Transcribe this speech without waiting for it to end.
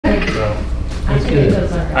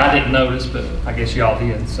good. I didn't notice, but I guess y'all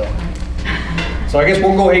did. So I guess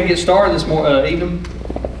we'll go ahead and get started this evening.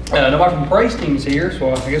 Nobody from the praise team is here,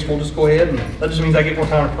 so I guess we'll just go ahead, and that just means I get more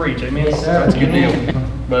time to preach. Amen. Yes, sir. That's a good deal.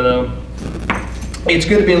 But it's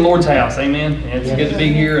good to be in the Lord's house. Amen. And it's good to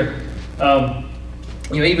be here.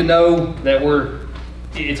 Even though that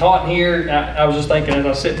it's hot in here, I was just thinking as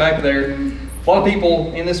I sit back there, a lot of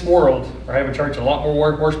people in this world are having church a lot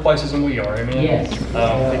more worse places than we are. Amen. Yes.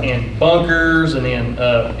 In bunkers and in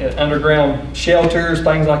underground shelters,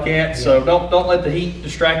 things like that. So don't let the heat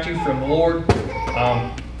distract you from the Lord.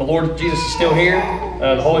 The Lord Jesus is still here.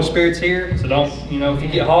 The Holy Spirit's here. So don't, if you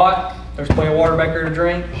get hot, there's plenty of water back there to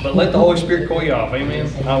drink. But let the Holy Spirit cool you off.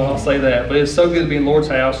 Amen. I'll say that. But it's so good to be in the Lord's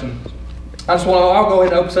house. And I'll go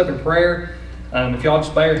ahead and open us up in prayer. If y'all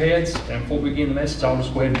just bow your heads, and before we begin the message, I'll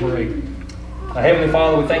just go ahead and pray. Heavenly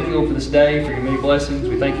Father, we thank you, Lord, for this day, for your many blessings.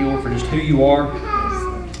 We thank you, Lord, for just who you are.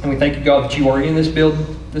 And we thank you, God, that you are in this building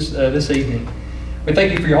this evening. We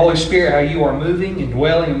thank you for your Holy Spirit, how you are moving and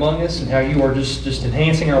dwelling among us, and how you are just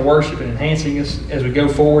enhancing our worship and enhancing us as we go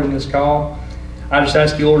forward in this call. I just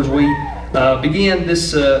ask you, Lord, as we begin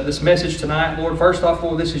this message tonight, Lord, first off,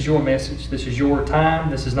 Lord, this is your message. This is your time.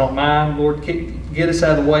 This is not mine. Lord, get us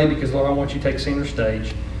out of the way because, Lord, I want you to take center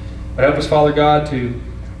stage. But help us, Father God, to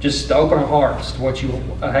just open our hearts to what you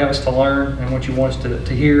have us to learn and what you want us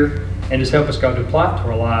to hear, and just help us, God, to apply it to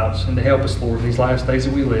our lives and to help us, Lord, in these last days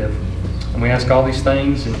that we live. And we ask all these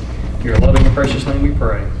things in your loving and precious name we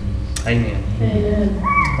pray. Amen. Amen.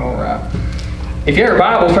 All right. If you have your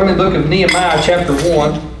Bible, turn to the book of Nehemiah chapter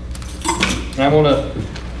 1. And I'm going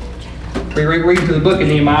to read through the book of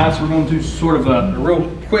Nehemiah, so we're going to do sort of a real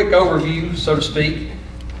quick overview, so to speak.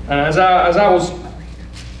 As I was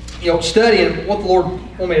studying what the Lord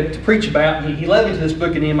wanted me to preach about, He led me to this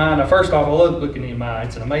book of Nehemiah. Now, first off, I love the book of Nehemiah.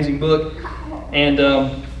 It's an amazing book. And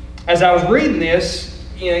as I was reading this,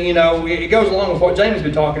 it goes along with what Jamie's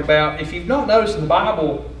been talking about. If you've not noticed in the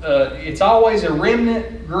Bible, it's always a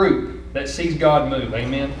remnant group that sees God move.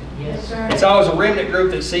 Amen? Yes, sir. It's always a remnant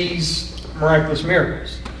group that sees miraculous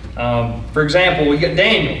miracles. For example, we got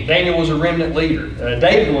Daniel. Daniel was a remnant leader.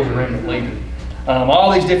 David was a remnant leader.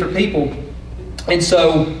 All these different people. And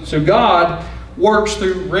so God works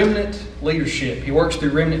through remnant leadership. He works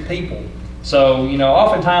through remnant people. So,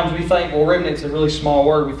 oftentimes we think, well, remnant's a really small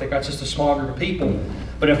word. We think that's just a small group of people.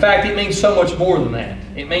 But in fact, it means so much more than that.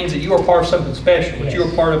 It means that you are part of something special. That you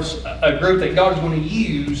are part of a group that God is going to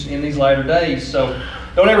use in these latter days. So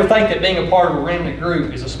don't ever think that being a part of a remnant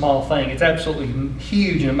group is a small thing. It's absolutely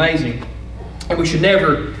huge and amazing. And we should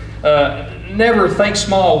never think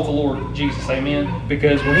small with the Lord Jesus. Amen?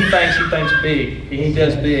 Because when He thinks big. He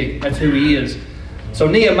does big. That's who He is. So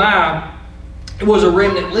Nehemiah was a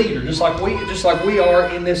remnant leader, just like we are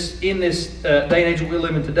in this day and age that we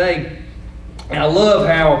live in today. And I love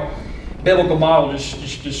how biblical model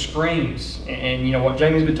just screams. And what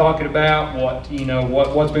Jamie's been talking about,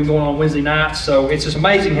 what's been going on Wednesday nights. So it's just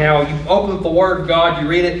amazing how you open up the Word of God, you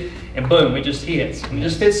read it, and boom, it just hits. And it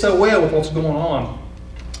just fits so well with what's going on.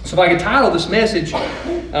 So if I could title this message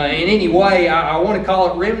in any way, I want to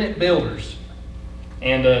call it Remnant Builders.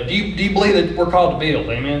 And do you believe that we're called to build?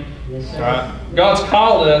 Amen? Yes, sir. All right. God's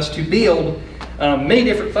called us to build many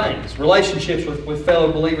different things. Relationships with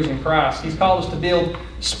fellow believers in Christ. He's called us to build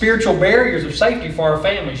spiritual barriers of safety for our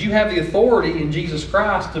families. You have the authority in Jesus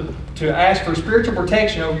Christ to ask for spiritual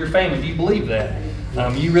protection over your family. Do you believe that?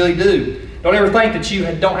 You really do. Don't ever think that you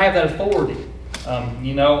don't have that authority.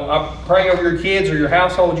 I pray over your kids or your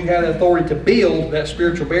household, you have the authority to build that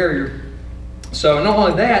spiritual barrier. So not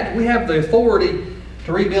only that, we have the authority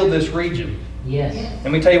to rebuild this region. Yes.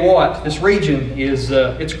 And we tell you what, this region is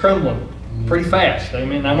it's crumbling pretty fast.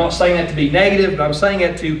 Amen. I'm not saying that to be negative, but I'm saying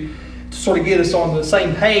that to sort of get us on the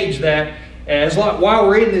same page that while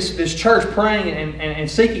we're in this church praying and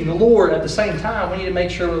seeking the Lord, at the same time we need to make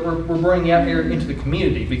sure that we're bringing out here into the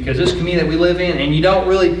community, because this community that we live in, and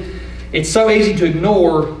it's so easy to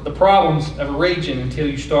ignore the problems of a region until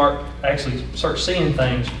you start seeing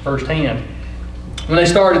things firsthand. When they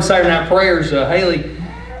started Saturday night prayers, Haley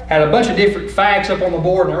had a bunch of different facts up on the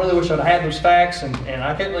board, and I really wish I'd had those facts, and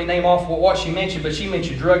I couldn't really name off what she mentioned, but she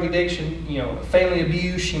mentioned drug addiction, family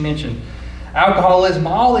abuse, she mentioned alcoholism,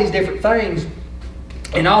 all these different things,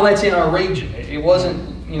 and all that's in our region. It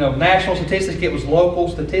wasn't, national statistics, it was local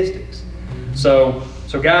statistics. So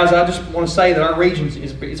guys, I just want to say that our region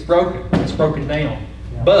is broken. It's broken down.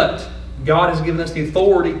 Yeah. But God has given us the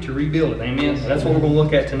authority to rebuild it. Amen? So that's what we're going to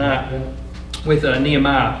look at tonight with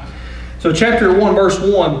Nehemiah. So chapter 1, verse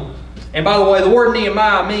 1. And by the way, the word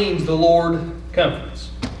Nehemiah means the Lord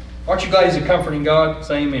comforts. Aren't you glad He's a comforting God?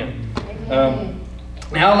 Say amen.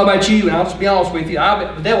 Now, I don't know about you, and I'll just be honest with you.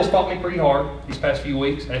 The devil's fought me pretty hard these past few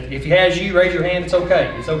weeks. If he has you, raise your hand. It's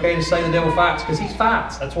okay. It's okay to say the devil fights, because he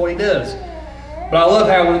fights. That's what he does. But I love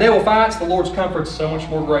how when the devil fights, the Lord's comfort is so much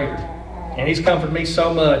more greater. And he's comforted me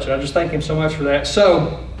so much, and I just thank him so much for that.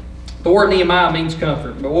 So, the word Nehemiah means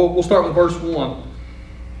comfort. But we'll start with verse 1.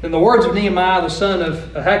 In the words of Nehemiah, the son of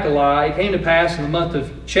Hachaliah, it came to pass in the month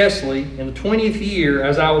of Chesley, in the 20th year,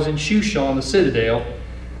 as I was in Shushan, the citadel,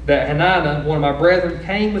 that Hananiah, one of my brethren,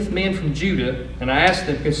 came with men from Judah, and I asked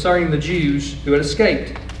them concerning the Jews who had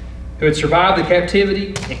escaped, who had survived the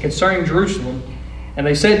captivity, and concerning Jerusalem. And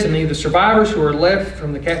they said to me, the survivors who are left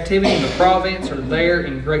from the captivity in the province are there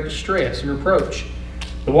in great distress and reproach.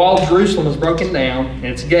 The wall of Jerusalem is broken down, and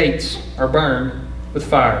its gates are burned with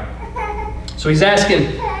fire. So he's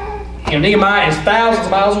asking, Nehemiah is thousands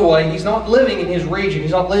of miles away. He's not living in his region.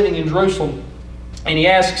 He's not living in Jerusalem. And he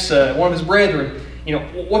asks one of his brethren,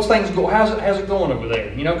 how's it going over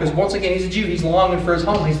there? Because once again, he's a Jew. He's longing for his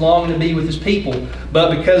home. He's longing to be with his people.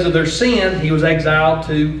 But because of their sin, he was exiled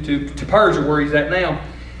to Persia, where he's at now.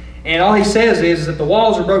 And all he says is that the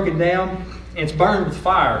walls are broken down and it's burned with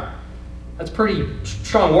fire. That's pretty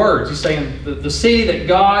strong words. He's saying the city that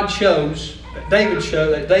God chose,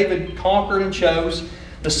 that David conquered and chose,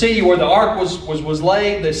 the city where the ark was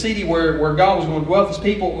laid, the city where God was going to dwell with his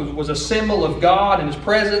people, was a symbol of God and his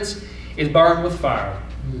presence, is burned with fire.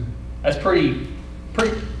 That's pretty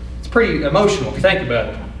emotional if you think about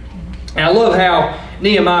it. And I love how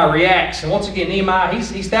Nehemiah reacts. And once again, Nehemiah,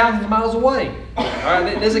 he's thousands of miles away. All right,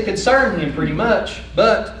 it doesn't concern him pretty much,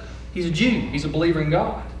 but he's a Jew. He's a believer in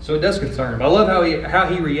God, so it does concern him. I love how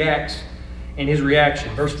he reacts in his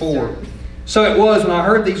reaction. Verse 4. So it was when I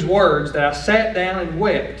heard these words that I sat down and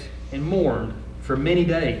wept and mourned for many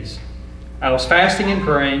days. I was fasting and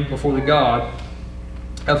praying before the God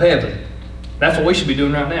of heaven. That's what we should be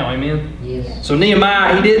doing right now, amen? Yes. So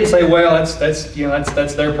Nehemiah, he didn't say, well, that's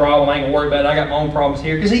their problem. I ain't gonna worry about it. I got my own problems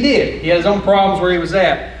here. Because he did. He had his own problems where he was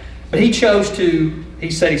at. But he chose to,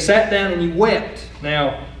 he said he sat down and he wept.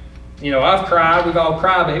 Now, I've cried, we've all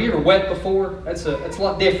cried, but have you ever wept before? That's a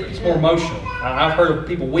lot different. It's more emotional. I've heard of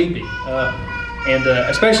people weeping. And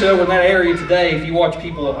especially over in that area today, if you watch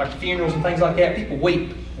people at like funerals and things like that, people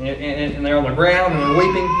weep. And they're on the ground and they're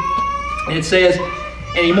weeping. And it says,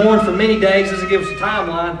 and he mourned for many days. Doesn't give us a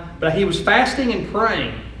timeline, but he was fasting and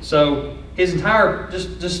praying. So his entire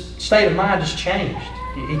just state of mind just changed.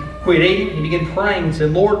 He quit eating. He began praying and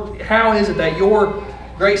said, Lord, how is it that your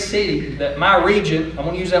great city, that my region, I'm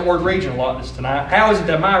going to use that word region a lot this tonight. How is it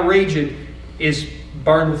that my region is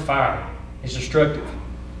burned with fire? It's destructive.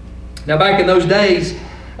 Now back in those days,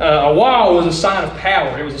 a wall was a sign of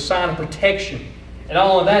power. It was a sign of protection. And not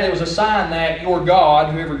only that, it was a sign that your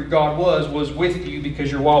God, whoever your God was with you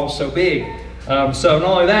because your wall was so big. So not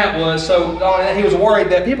only that, he was worried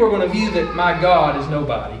that people are going to view that my God is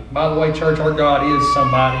nobody. By the way, church, our God is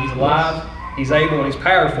somebody. He's alive, He's able, and He's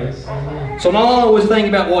powerful. So not only was he thinking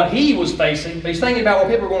about what he was facing, but he's thinking about what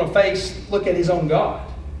people are going to face, look at his own God.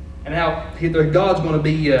 And how their God's going to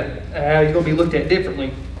be, how He's going to be looked at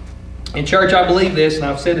differently. In church, I believe this, and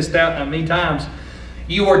I've said this many times.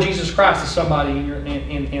 You are Jesus Christ to somebody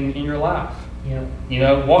in your life.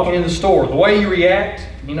 Walking in the store, the way you react,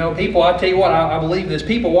 people, I tell you what, I believe this.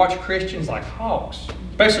 People watch Christians like hawks.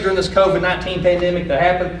 Especially during this COVID-19 pandemic that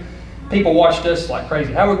happened. People watched us like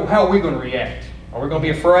crazy. How are we going to react? Are we going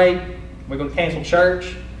to be afraid? Are we going to cancel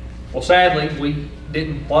church? Well, sadly, a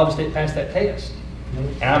lot of us didn't pass that test.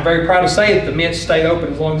 And I'm very proud to say that the Mint stayed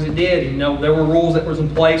open as long as it did. There were rules that was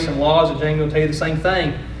in place and laws, and James will tell you the same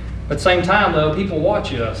thing. But at the same time, though, people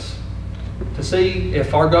watch us to see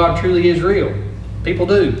if our God truly is real. People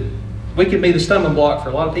do. We could be the stumbling block for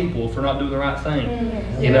a lot of people if we're not doing the right thing.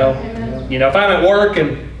 If I'm at work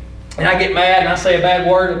and I get mad and I say a bad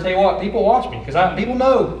word, I'll tell you what, people watch me because people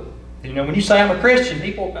know. When you say I'm a Christian,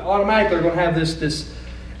 people automatically are going to have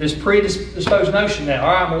this predisposed notion that,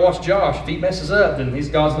 all right, I'm going to watch Josh. If he messes up, then his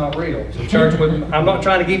God's not real. So church, I'm not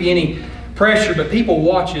trying to give you any pressure, but people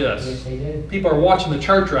watch us. People are watching the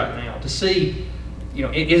church right now to see,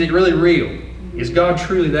 is it really real? Is God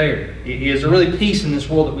truly there? Is there really peace in this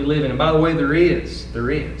world that we live in? And by the way, there is. There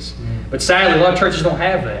is. But sadly, a lot of churches don't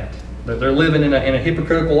have that. They're living in a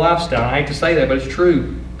hypocritical lifestyle. I hate to say that, but it's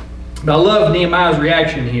true. But I love Nehemiah's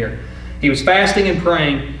reaction here. He was fasting and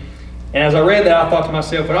praying. And as I read that, I thought to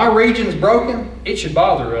myself, when our region is broken, it should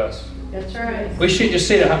bother us. That's right. We shouldn't just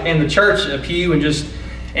sit in the church pew and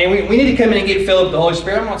we need to come in and get filled with the Holy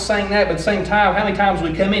Spirit. I'm not saying that, but at the same time, how many times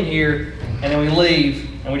we come in here and then we leave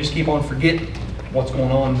and we just keep on forgetting what's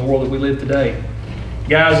going on in the world that we live today.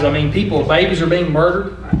 Guys, babies are being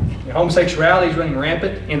murdered. homosexuality is running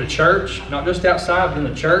rampant in the church, not just outside, but in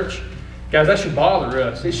the church. Guys, that should bother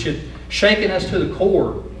us. It should shaken us to the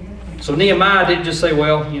core. So Nehemiah didn't just say,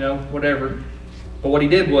 well, whatever. But what he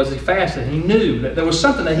did was he fasted. He knew that there was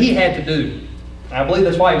something that he had to do. And I believe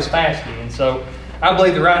that's why he was fasting. And so I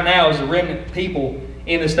believe that right now, as a remnant people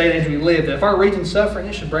in the state in which we live, that if our region's suffering,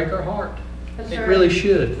 it should break our heart. It really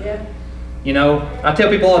should. Yeah. I tell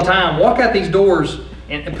people all the time, walk out these doors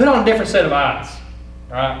and put on a different set of eyes.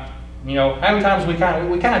 Right? How many times we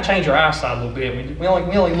kind of change our eyesight a little bit. We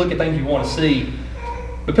only look at things we want to see.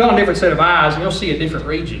 But put on a different set of eyes, and you'll see a different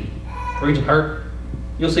region. Region hurt.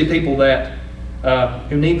 You'll see people that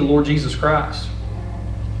who need the Lord Jesus Christ.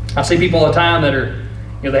 I see people all the time that are,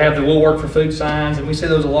 they have the "we'll work for food" signs, and we see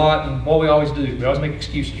those a lot. And what we always do, we always make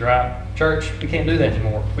excuses, right? Church, we can't do that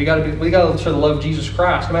anymore. We got to show the love of Jesus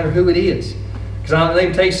Christ, no matter who it is. Because let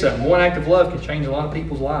me tell you something. One act of love can change a lot of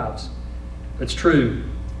people's lives. It's true.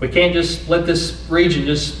 We can't just let this region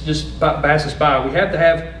just pass us by. We have to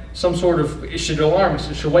have some sort of, it should alarm us,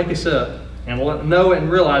 it should wake us up and know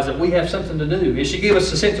and realize that we have something to do. It should give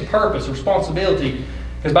us a sense of purpose, responsibility.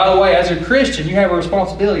 Because by the way, as a Christian, you have a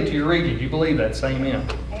responsibility to your region. Do you believe that? Say amen.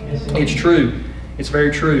 It's true. It's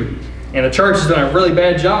very true. And the church has done a really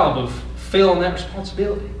bad job of filling that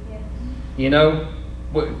responsibility. They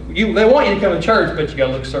want you to come to church, but you got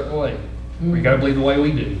to look a certain way. Or you got to believe the way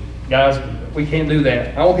we do. Guys, we can't do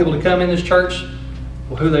that. I want people to come in this church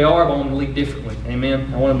who they are, but I want them to lead differently.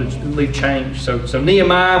 Amen. I want them to lead change. So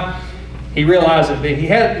Nehemiah, he realized that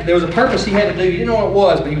there was a purpose he had to do. He didn't know what it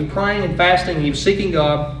was, but he was praying and fasting, and he was seeking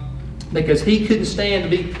God because he couldn't stand to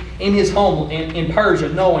be in his home in Persia,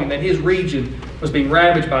 knowing that his region was being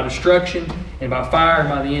ravaged by destruction and by fire and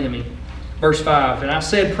by the enemy. Verse 5, and I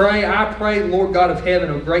said, I pray, Lord God of heaven,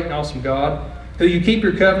 O great and awesome God, who you keep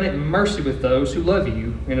your covenant and mercy with those who love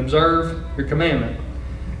you and observe your commandment.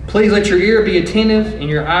 Please let your ear be attentive and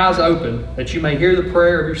your eyes open, that you may hear the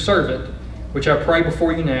prayer of your servant, which I pray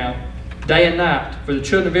before you now, day and night, for the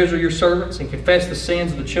children of Israel your servants, and confess the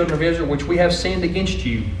sins of the children of Israel, which we have sinned against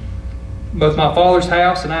you. Both my father's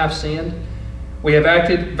house and I have sinned. We have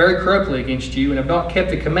acted very corruptly against you, and have not kept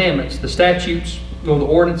the commandments, the statutes, nor the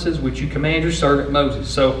ordinances which you command your servant Moses.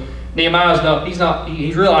 So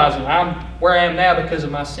he's realizing I'm where I am now because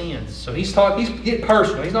of my sins. So he's getting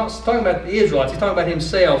personal. He's not talking about the Israelites. He's talking about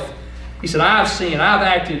himself. He said, I've sinned. I've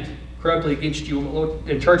acted corruptly against you. Lord,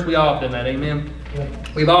 in church, we all have done that. Amen. Yeah.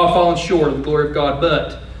 We've all fallen short of the glory of God.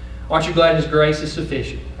 But aren't you glad His grace is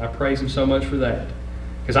sufficient? I praise Him so much for that.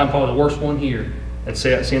 Because I'm probably the worst one here that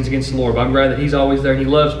sins against the Lord. But I'm glad that He's always there and He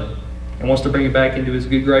loves me and wants to bring me back into His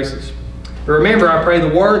good graces. But remember, I pray, the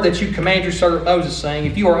word that you command your servant Moses, saying,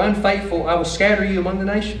 if you are unfaithful, I will scatter you among the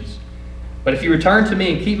nations. But if you return to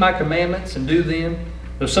me and keep my commandments and do them,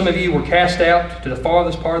 though some of you were cast out to the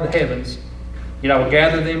farthest part of the heavens, yet I will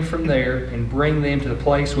gather them from there and bring them to the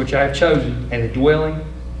place which I have chosen and the dwelling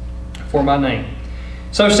for my name.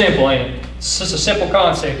 So simple, ain't it? It's just a simple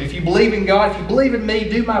concept. If you believe in God, if you believe in me,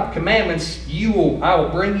 do my commandments, I will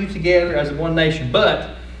bring you together as one nation.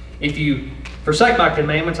 But if you forsake my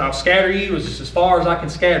commandments, I'll scatter you as far as I can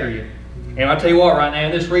scatter you. And I tell you what, right now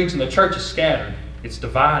in this region, the church is scattered. It's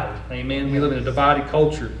divided. Amen. We live in a divided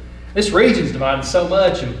culture. This region's divided so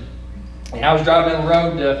much. And I was driving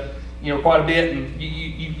down the road, quite a bit, and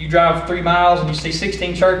you drive 3 miles and you see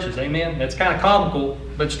 16 churches. Amen. That's kind of comical,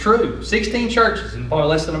 but it's true. 16 churches in probably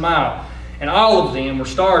less than a mile. And all of them were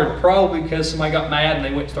started probably because somebody got mad and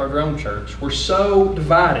they went and started their own church. We're so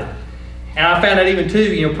divided. And I found out even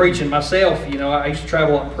too, preaching myself, I used to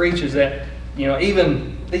travel and preach, is that,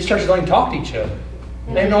 even these churches don't even talk to each other.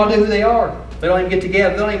 They have no idea who they are. They don't even get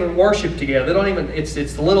together. They don't even worship together. They don't even, it's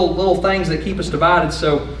the little things that keep us divided.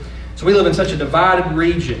 So we live in such a divided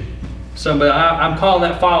region. But I'm calling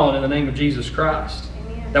that fallen in the name of Jesus Christ.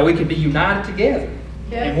 Amen. That we can be united together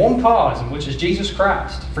in one cause, which is Jesus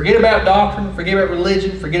Christ. Forget about doctrine, forget about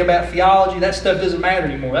religion, forget about theology. That stuff doesn't matter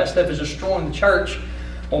anymore. That stuff is destroying the church.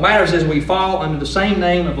 What matters is we fall under the same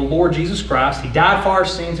name of the Lord Jesus Christ. He died for our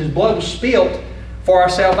sins. His blood was spilled for our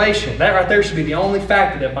salvation. That right there should be the only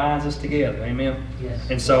factor that binds us together. Amen? Yes.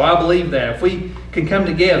 And so I believe that if we can come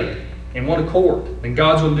together in one accord, then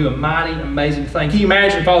God's going to do a mighty, amazing thing. Can you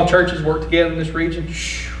imagine if all the churches worked together in this region?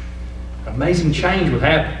 Amazing change would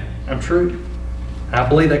happen. I'm true. I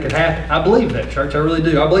believe that could happen. I believe that, church. I really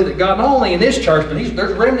do. I believe that God, not only in this church, but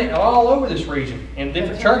there's remnant all over this region in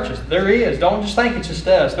different churches. There is. Don't just think it's just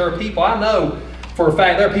us. There are people, I know for a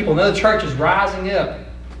fact, there are people in other churches rising up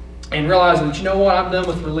and realizing that, I'm done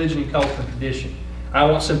with religion and culture and tradition. I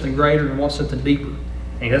want something greater and I want something deeper.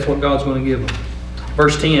 And that's what God's going to give them.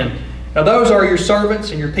 Verse 10, Now those are your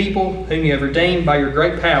servants and your people whom you have redeemed by your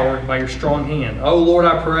great power and by your strong hand. O Lord,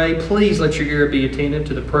 I pray, please let your ear be attentive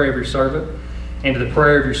to the prayer of your servant and to the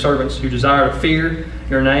prayer of your servants who desire to fear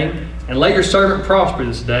your name. And let your servant prosper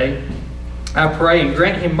this day, I pray, and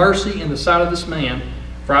grant him mercy in the sight of this man,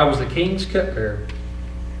 for I was the king's cupbearer.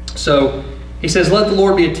 So he says, let the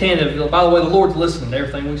Lord be attentive. By the way, the Lord's listening to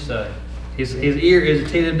everything we say. His ear is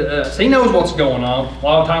attentive to us. He knows what's going on. A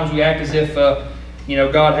lot of times we act as if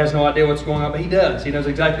God has no idea what's going on, but He does. He knows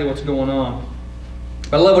exactly what's going on.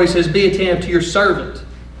 But I love what he says, be attentive to your servant.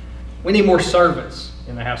 We need more servants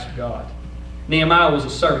in the house of God. Nehemiah was a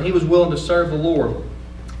servant. He was willing to serve the Lord.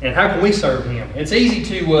 And how can we serve Him? It's easy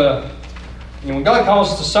to, when God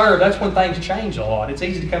calls us to serve, that's when things change a lot. It's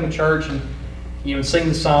easy to come to church and sing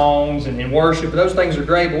the songs and worship. Those things are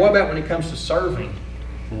great. But what about when it comes to serving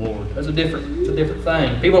the Lord? That's a different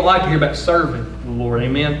thing. People don't like to hear about serving the Lord.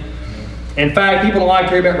 Amen. In fact, people don't like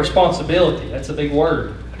to hear about responsibility. That's a big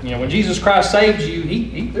word. When Jesus Christ saves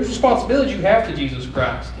you, there's responsibilities you have to Jesus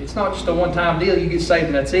Christ. It's not just a one-time deal. You get saved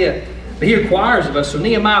and that's it. But He requires of us. So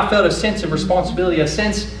Nehemiah felt a sense of responsibility, a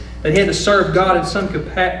sense that he had to serve God in some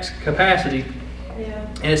capacity. Yeah.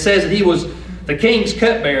 And it says that he was the king's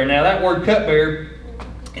cupbearer. Now that word cupbearer,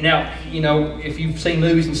 if you've seen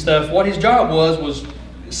movies and stuff, what his job was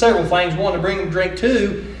several things. One, to bring him drink.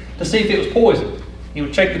 Two, to see if it was poison. He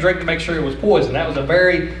would check the drink to make sure it was poison. That was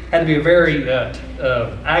had to be a very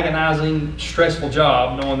agonizing, stressful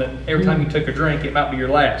job, knowing that every time you took a drink, it might be your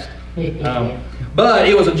last. But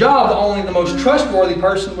it was a job that only the most trustworthy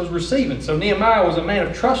person was receiving. So Nehemiah was a man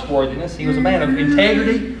of trustworthiness. He was a man of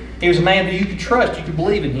integrity. He was a man who you could trust. You could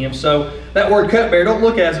believe in him. So that word cupbearer, don't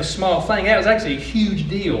look at it as a small thing. That was actually a huge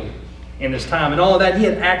deal in this time. And all of that, he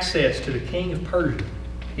had access to the king of Persia.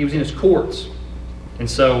 He was in his courts. And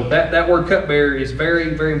so that word cupbearer is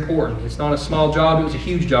very, very important. It's not a small job. It was a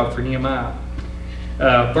huge job for Nehemiah.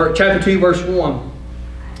 Chapter 2, verse 1.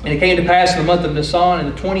 And it came to pass in the month of Nisan,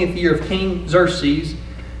 in the 20th year of King Xerxes,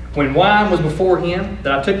 when wine was before him,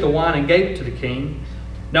 that I took the wine and gave it to the king.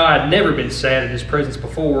 Now I had never been sad in his presence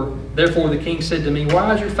before. Therefore the king said to me,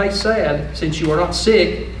 why is your face sad, since you are not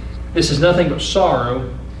sick? This is nothing but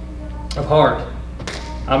sorrow of heart.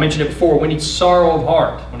 I mentioned it before. We need sorrow of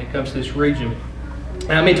heart when it comes to this region.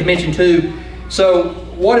 And I meant to mention too, so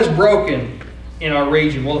what is broken in our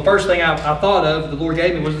region? Well, the first thing I thought of, the Lord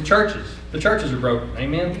gave me, was the churches. The churches are broken.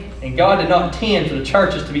 Amen? And God did not intend for the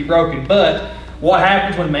churches to be broken. But what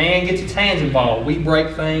happens when man gets its hands involved? We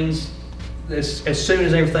break things as soon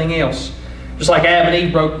as everything else. Just like Adam and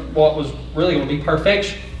Eve broke what was really going to be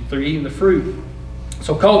perfection through eating the fruit.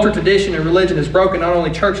 So culture, tradition, and religion has broken not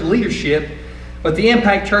only church leadership, but the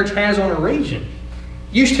impact church has on a region.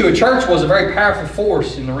 Used to, a church was a very powerful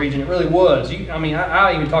force in the region. It really was.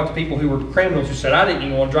 I even talked to people who were criminals who said, I didn't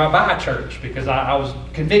even want to drive by a church because I was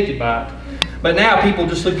convicted by it. But now people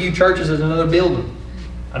just look at churches as another building,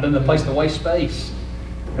 another place to waste space.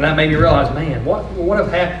 And that made me realize, man, what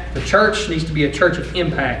have happened? The church needs to be a church of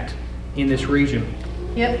impact in this region.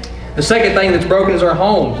 Yep. The second thing that's broken is our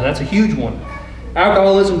homes, and that's a huge one.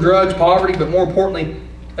 Alcoholism, drugs, poverty, but more importantly,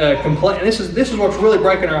 this is what's really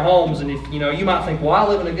breaking our homes. And if you might think, well, I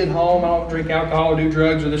live in a good home, I don't drink alcohol or do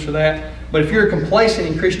drugs or this or that. But if you're complacent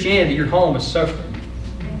in Christianity, your home is suffering,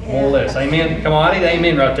 more or less. Amen. Come on, I need an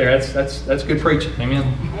amen right there. That's good preaching. Amen.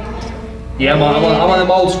 Yeah, I'm one of them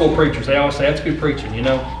old school preachers. They always say that's good preaching,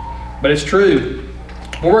 But it's true.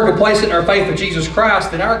 When we're complacent in our faith in Jesus Christ,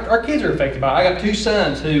 then our kids are affected by it. I got three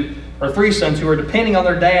sons who are depending on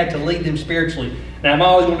their dad to lead them spiritually. Now, am I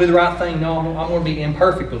always going to do the right thing? No, I'm going to be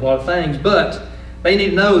imperfect with a lot of things. But they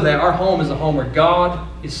need to know that our home is a home where God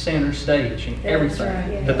is center stage in everything.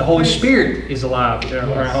 Right. That the Holy Spirit is alive in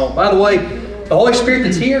our home. By the way, the Holy Spirit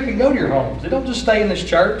that's here can go to your homes. They don't just stay in this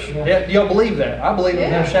church. Yeah. Do y'all believe that? I believe it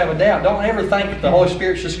without a shadow of a doubt. Don't ever think that the Holy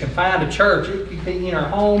Spirit's just confined to church. It can be in our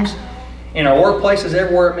homes, in our workplaces,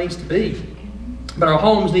 everywhere it needs to be. But our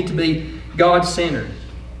homes need to be God-centered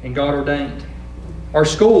and God-ordained. Our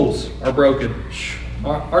schools are broken.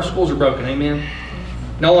 Our schools are broken. Amen.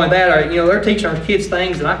 Not only that, they're teaching our kids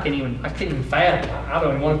things that I can't even fathom. I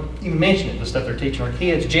don't even want to even mention it. The stuff they're teaching our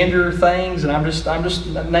kids, gender things, and I'm just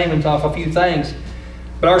naming off a few things.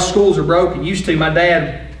 But our schools are broken. Used to, my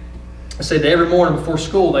dad said that every morning before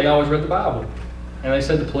school they always read the Bible, and they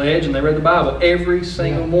said the pledge and they read the Bible every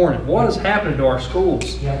single morning. What is happening to our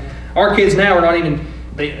schools? Yeah. Our kids now are not even.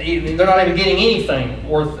 They're not even getting anything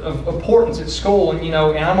worth of importance at school. And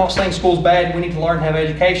I'm not saying school's bad. We need to learn to have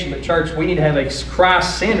education. But church, we need to have a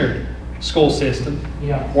Christ-centered school system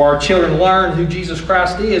where our children learn who Jesus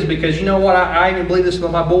Christ is. Because you know what? I even believe this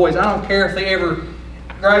with my boys. I don't care if they ever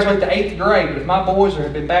graduate the 8th grade, but if my boys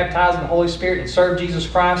have been baptized in the Holy Spirit and served Jesus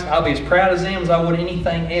Christ, I'll be as proud as them as I would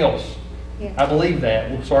anything else. Yeah. I believe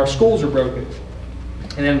that. So our schools are broken.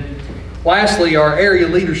 And then lastly, our area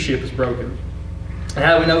leadership is broken. And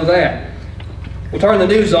how do we know that? We'll turn the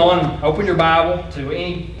news on, open your Bible to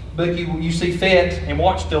any book you see fit, and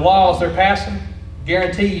watch the laws they're passing.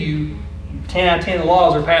 Guarantee you 10 out of 10 of the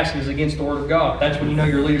laws they're passing is against the Word of God. That's when you know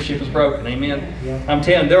your leadership is broken. Amen? Yeah. I'm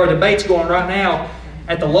telling you, there are debates going right now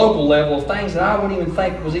at the local level of things that I wouldn't even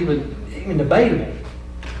think was even debatable.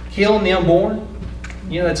 Killing the unborn.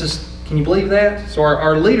 You know, that's just, can you believe that? So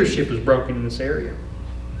our leadership is broken in this area.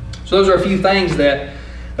 So those are a few things that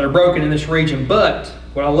are broken in this region. But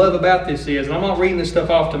what I love about this is, and I'm not reading this stuff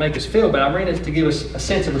off to make us feel bad, I'm reading it to give us a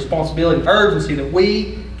sense of responsibility and urgency that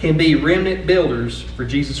we can be remnant builders for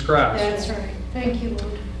Jesus Christ. That's right. Thank you,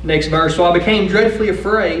 Lord. Next verse. So I became dreadfully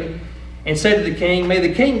afraid and said to the king, "May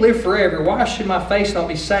the king live forever. Why should my face not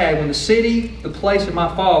be sad when the city, the place of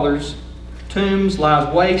my fathers' tombs,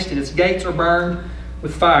 lies waste and its gates are burned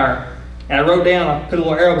with fire?" And I wrote down, I put a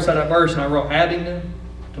little arrow beside that verse, and I wrote Abingdon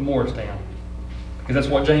to Morristown. Because that's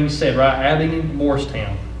what James said, right? Abingdon to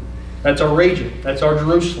Morristown. That's our region. That's our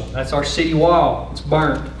Jerusalem. That's our city wall. It's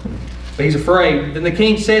burnt. But he's afraid. Then the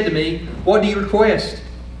king said to me, "What do you request?"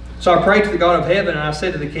 So I prayed to the God of heaven, and I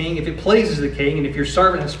said to the king, "If it pleases the king, and if your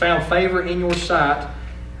servant has found favor in your sight,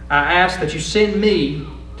 I ask that you send me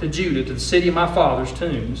to Judah, to the city of my father's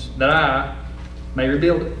tombs, that I may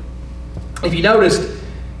rebuild it." If you noticed,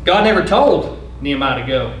 God never told Nehemiah to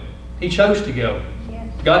go. He chose to go.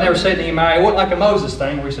 God never said to Nehemiah, it wasn't like a Moses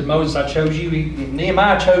thing where he said, "Moses, I chose you."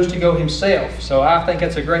 Nehemiah chose to go himself. So I think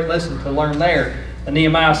that's a great lesson to learn there. And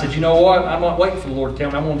Nehemiah said, "You know what? I'm not waiting for the Lord to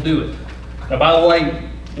tell me. I'm going to do it." Now, by the way,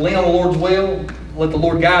 lean on the Lord's will. Let the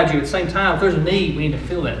Lord guide you. At the same time, if there's a need, we need to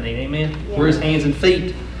fill that need. Amen? Yeah. We're His hands and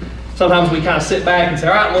feet. Sometimes we kind of sit back and say,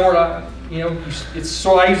 "All right, Lord, it's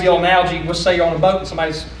sort of, I use the old analogy. Let's say you're on a boat and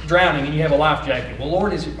somebody's drowning and you have a life jacket. Well,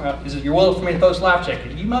 Lord, is it your will for me to throw this life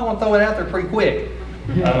jacket? You might want to throw it out there pretty quick."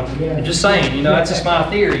 Just saying, that's just my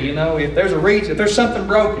theory. If there's a reason, if there's something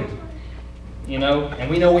broken, and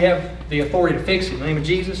we know we have the authority to fix it in the name of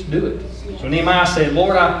Jesus, do it. So Nehemiah said,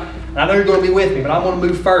 "Lord, I know you're going to be with me, but I'm going to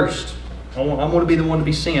move first. I'm going to be the one to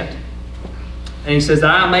be sent." And he says, "that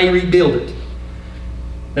I may rebuild it."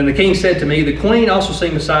 Then the king said to me, "The queen also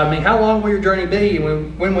sing beside me. How long will your journey be,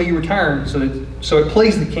 and when will you return?" So it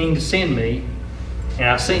pleased the king to send me, and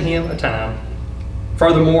I sent him a time.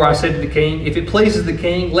 Furthermore, I said to the king, "If it pleases the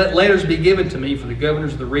king, let letters be given to me for the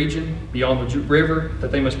governors of the region beyond the river,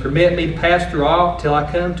 that they must permit me to pass through all till I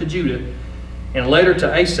come to Judah. And a letter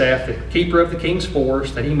to Asaph, the keeper of the king's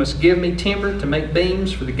forest, that he must give me timber to make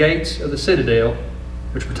beams for the gates of the citadel,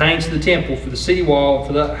 which pertains to the temple, for the city wall, and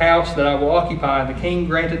for the house that I will occupy." And the king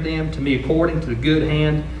granted them to me according to the good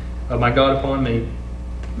hand of my God upon me.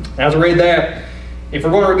 As I read that, if we're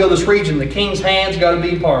going to rebuild this region, the king's hand's got to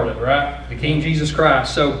be part of it, right? The King Jesus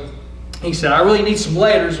Christ. So he said, "I really need some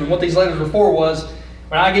letters." And what these letters were for was,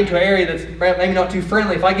 when I get to an area that's maybe not too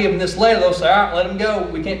friendly, if I give them this letter, they'll say, "All right, let them go.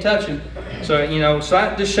 We can't touch him." So, so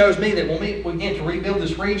that just shows me that when we get to rebuild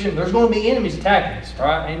this region, there's going to be enemies attacking us,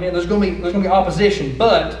 right? Amen. There's going to be opposition,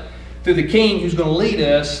 but through the King who's going to lead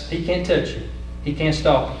us, He can't touch you. He can't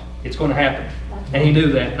stop it. It's going to happen. And He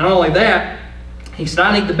knew that. Not only that, he said,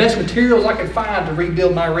 "I need the best materials I can find to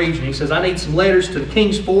rebuild my region." He says, "I need some letters to the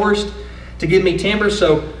king's forest to give me timber."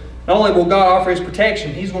 So not only will God offer His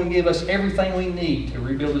protection, He's going to give us everything we need to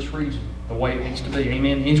rebuild this region the way it needs to be.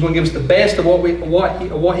 Amen. And He's going to give us the best of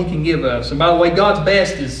what He can give us. And by the way, God's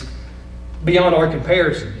best is beyond our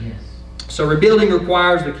comparison. Yes. So rebuilding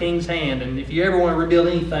requires the king's hand. And if you ever want to rebuild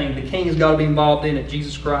anything, the king has got to be involved in it,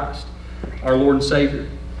 Jesus Christ, our Lord and Savior.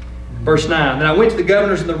 Verse 9, "Then I went to the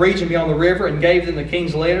governors of the region beyond the river and gave them the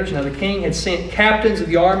king's letters. Now the king had sent captains of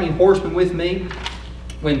the army and horsemen with me.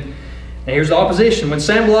 Now here's the opposition. When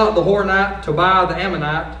Sanballat the Horonite, Tobiah the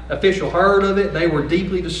Ammonite official heard of it, they were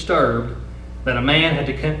deeply disturbed that a man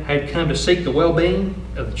had come to seek the well-being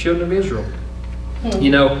of the children of Israel."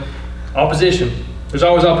 Opposition. There's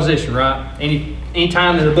always opposition, right? Any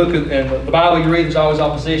time in the book of the Bible you read, there's always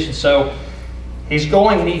opposition. So he's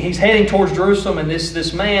heading towards Jerusalem, and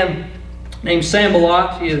this man named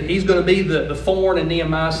Sanballat, he's going to be the thorn in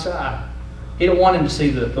Nehemiah's side. He don't want him to see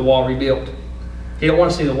the wall rebuilt. He don't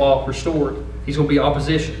want to see the wall restored. He's going to be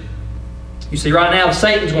opposition. You see, right now,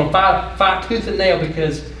 Satan's going to fight tooth and nail,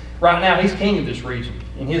 because right now he's king of this region.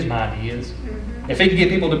 In his mind, he is. If he can get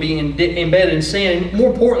people to be embedded in sin, and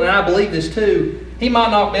more importantly, I believe this too, he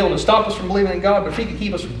might not be able to stop us from believing in God, but if he can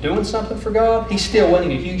keep us from doing something for God, he's still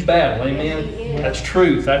winning a huge battle. Amen? That's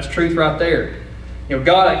truth. That's truth right there.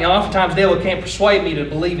 God, oftentimes the devil can't persuade me to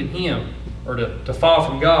believe in Him or to fall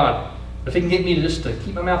from God. If he can get me to just to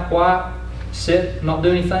keep my mouth quiet, sit, not do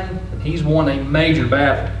anything, then he's won a major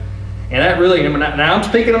battle. And that really, now I'm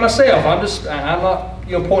speaking to myself. I'm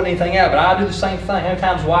not pointing anything out, but I do the same thing. How many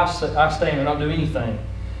times do I stand and not do anything?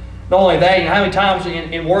 Not only that, how many times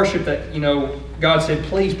in worship that God said,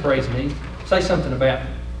 please praise me, say something about me,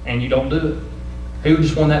 and you don't do it. Who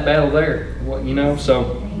just won that battle there?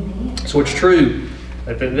 So it's true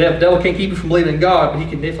that the devil can't keep you from believing in God, but he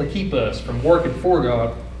can definitely keep us from working for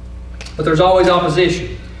God. But there's always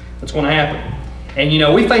opposition that's going to happen.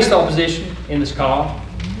 And we faced opposition in this call.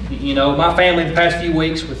 My family the past few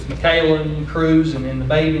weeks with Michaela and Cruz and the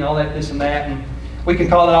baby and all that, this and that, and we can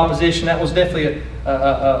call that opposition. That was definitely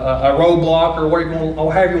a roadblock or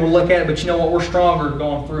however you want to look at it. But you know what? We're stronger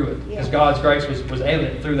going through it because God's grace was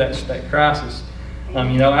evident through that crisis.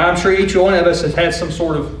 I'm sure each one of us has had some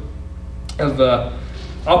sort of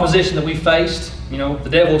opposition that we faced. The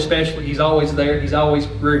devil especially, he's always there. He's always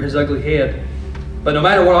rearing his ugly head. But no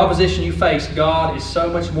matter what opposition you face, God is so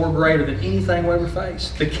much more greater than anything we ever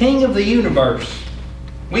faced. The King of the universe.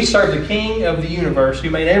 We serve the King of the universe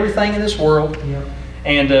who made everything in this world. Yeah.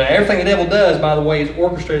 And everything the devil does, by the way, is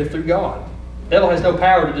orchestrated through God. The devil has no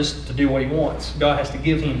power to do what he wants. God has to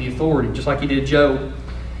give him the authority, just like he did Job.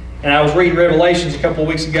 And I was reading Revelations a couple of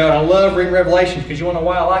weeks ago, and I love reading Revelations because you want to know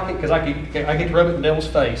why I like it? Because I get to rub it in the devil's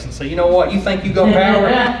face and say, you know what? You think you got power?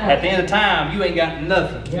 At the end of time, you ain't got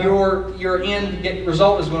nothing. Yeah. Your end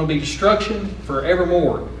result is going to be destruction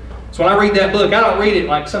forevermore. So when I read that book, I don't read it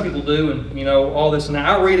like some people do and all this and that.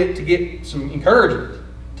 I read it to get some encouragement,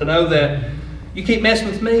 to know that you keep messing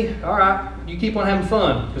with me, all right, you keep on having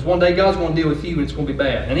fun, because one day God's going to deal with you and it's going to be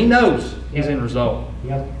bad. And He knows His end result.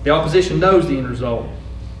 Yep. The opposition knows the end result.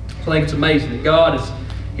 So I think it's amazing that God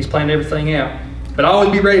He's planning everything out. But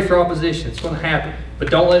always be ready for opposition. It's going to happen.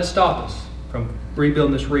 But don't let it stop us from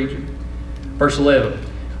rebuilding this region. Verse 11.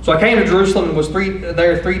 So I came to Jerusalem and was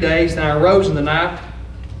there 3 days. And I arose in the night.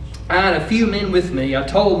 I had a few men with me. I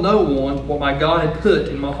told no one what my God had put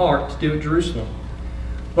in my heart to do at Jerusalem.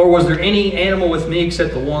 Nor was there any animal with me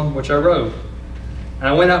except the one which I rode. And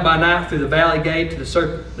I went out by night through the valley gate to the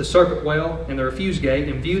serpent well and the refuse gate,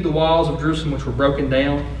 and viewed the walls of Jerusalem which were broken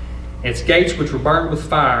down, its gates which were burned with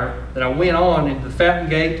fire. Then I went on into the fountain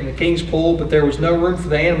gate and the king's pool, but there was no room for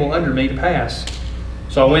the animal under me to pass.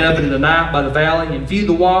 So I went up into the night by the valley and viewed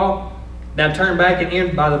the wall. Then I turned back and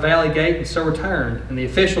in by the valley gate, and so returned. And the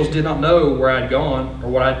officials did not know where I had gone or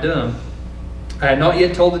what I had done. I had not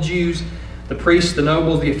yet told the Jews, the priests, the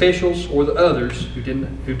nobles, the officials, or the others who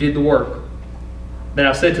did the work. Then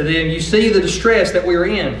I said to them, you see the distress that we are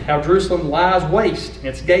in, how Jerusalem lies waste, and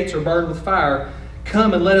its gates are burned with fire.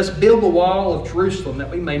 Come and let us build the wall of Jerusalem, that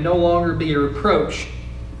we may no longer be a reproach.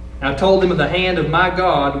 And I told them of the hand of my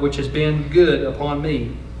God, which has been good upon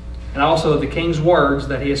me, and also of the king's words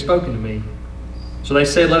that he has spoken to me. So they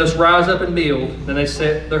said, let us rise up and build. Then they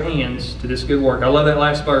set their hands to this good work. I love that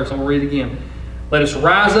last verse. I'm going to read it again. Let us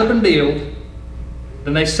rise up and build.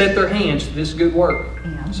 Then they set their hands to this good work.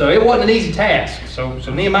 Yeah. So it wasn't an easy task. So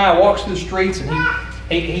Nehemiah walks through the streets, and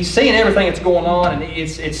he's seeing everything that's going on. And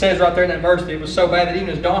it says right there in that verse that it was so bad that even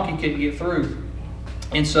his donkey couldn't get through.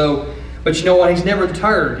 And so, but you know what? He's never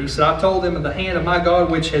deterred. He said, I told them of the hand of my God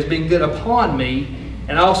which has been good upon me,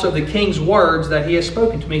 and also the king's words that he has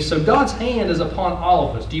spoken to me. So God's hand is upon all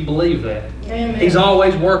of us. Do you believe that? Amen. He's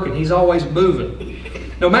always working. He's always moving.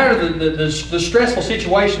 No matter the stressful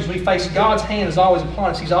situations we face, God's hand is always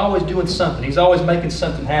upon us. He's always doing something. He's always making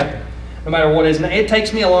something happen, no matter what it is. And it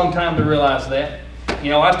takes me a long time to realize that. I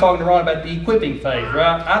was talking to Ron about the equipping phase,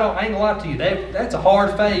 right? I ain't gonna lie to you. That's a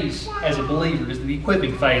hard phase as a believer, is the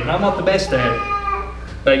equipping phase. And I'm not the best at it.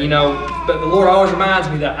 But the Lord always reminds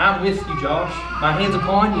me that I'm with you, Josh. My hand's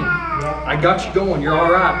upon you. I got you going. You're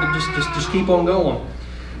all right. But just keep on going.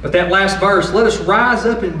 But that last verse, let us rise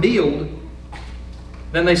up and build.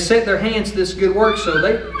 Then they set their hands to this good work. So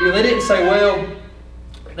they didn't say, well,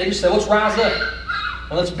 they just said, let's rise up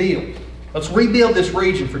and let's build. Let's rebuild this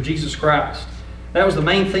region for Jesus Christ. That was the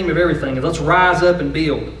main theme of everything, is let's rise up and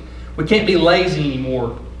build. We can't be lazy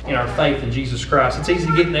anymore in our faith in Jesus Christ. It's easy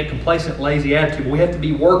to get in that complacent, lazy attitude, but we have to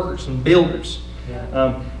be workers and builders.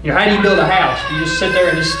 Yeah. How do you build a house? Do you just sit there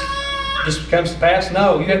and just comes to pass?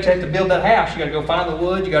 No, you have to build that house. You got to go find the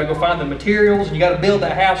wood, you got to go find the materials, and you got to build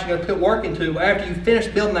that house. You got to put work into it. But after you finish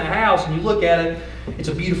building that house and you look at it, it's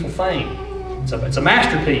a beautiful thing. It's a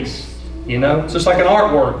masterpiece. It's just like an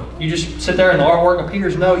artwork. You just sit there and the artwork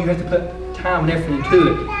appears. No, you have to put time and effort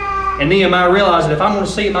into it. And Nehemiah realized that if I'm going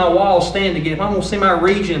to see my walls stand again, if I'm going to see my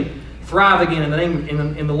region thrive again in the name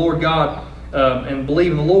in the Lord God, and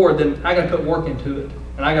believe in the Lord, then I got to put work into it.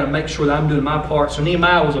 And I got to make sure that I'm doing my part. So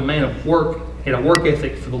Nehemiah was a man of work, had a work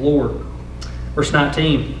ethic for the Lord. Verse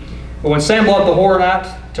 19. But when Sanballat the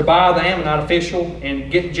Horonite, Tobiah the Ammonite official,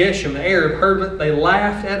 and Geshem the Arab heard it, they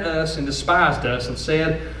laughed at us and despised us and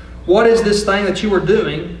said, "What is this thing that you are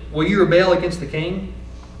doing? Will you rebel against the king?"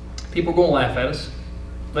 People are going to laugh at us.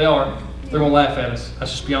 They are. They're going to laugh at us.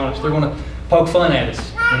 Let's just be honest. They're going to poke fun at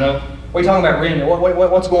us. You know, what are you talking about, Remnant?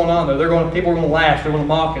 What's going on there? People are going to laugh. They're going to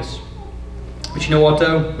mock us. But you know what,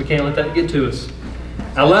 though? We can't let that get to us.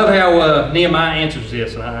 I love how Nehemiah answers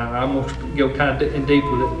this, and I'm going to go kind of in deep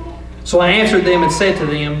with it. So I answered them and said to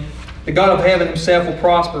them, "The God of heaven himself will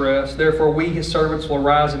prosper us. Therefore we, his servants, will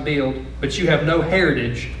arise and build. But you have no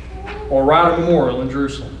heritage or right of memorial in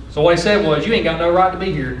Jerusalem." So what he said was, you ain't got no right to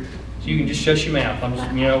be here. So you can just shut your mouth. I'm just,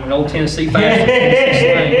 an old Tennessee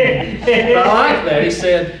fashion. But I like that. He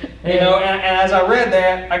said, and as I read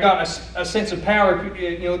that, I got a sense of power.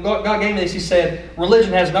 God gave me this. He said,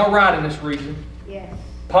 religion has no right in this region. Yes.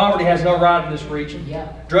 Poverty has no right in this region. Yeah.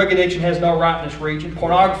 Drug addiction has no right in this region.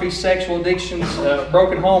 Pornography, sexual addictions,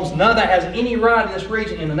 broken homes, none of that has any right in this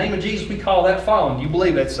region. In the name of Jesus, we call that fallen. Do you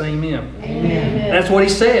believe that? Say amen. Amen. And that's what he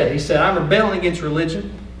said. He said, I'm rebelling against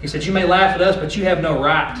religion. He said, you may laugh at us, but you have no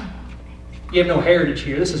right. You have no heritage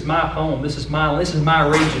here. This is my home. This is my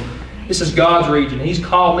region. This is God's region. He's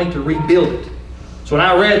called me to rebuild it. So when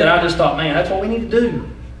I read that, I just thought, man, that's what we need to do.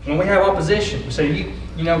 When we have opposition, we say,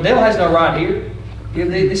 the devil has no right here.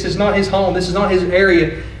 This is not his home. This is not his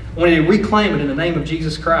area. We need to reclaim it in the name of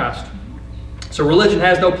Jesus Christ. So religion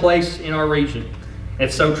has no place in our region.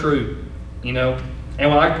 It's so true. And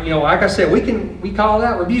like I said, we call it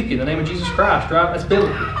out, rebuke it in the name of Jesus Christ, right? That's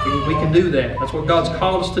biblical. We can do that. That's what God's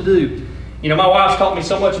called us to do. My wife's taught me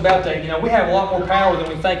so much about that. We have a lot more power than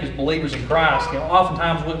we think as believers in Christ.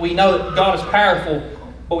 Oftentimes we know that God is powerful,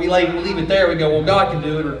 but we leave it there. We go, well, God can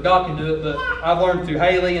do it, or God can do it. But I've learned through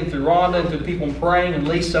Haley and through Rhonda and through the people in praying and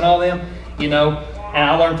Lisa and all them, and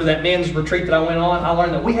I learned through that men's retreat that I went on, I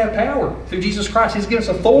learned that we have power through Jesus Christ. He's given us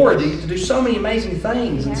authority to do so many amazing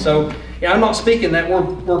things. And so, I'm not speaking that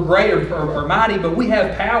we're great or mighty, but we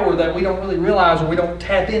have power that we don't really realize or we don't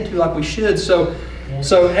tap into like we should. So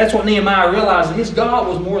that's what Nehemiah realized, that his God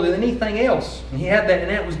was more than anything else. And he had that, and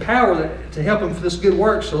that was power to help him for this good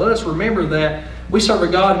work. So let us remember that we serve a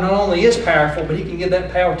God who not only is powerful, but he can give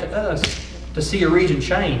that power to us to see a region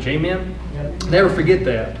change. Amen? Yep. Never forget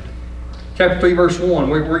that. Chapter 3, verse 1.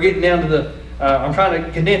 We're getting down to the... I'm trying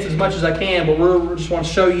to condense as much as I can, but we just want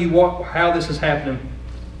to show you how this is happening.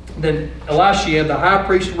 Then Elisha, the high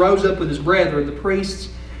priest, rose up with his brethren, the priests,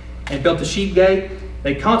 and built the sheep gate.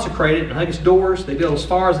 They consecrated it and hung its doors. They built as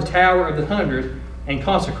far as the Tower of the 100 and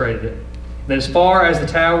consecrated it. Then as far as the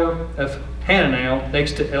Tower of Hananel,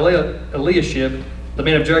 next to Eliashib, the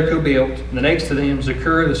men of Jericho built, and the next to them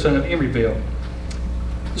Zechariah the son of Imri built.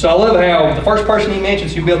 So I love how the first person he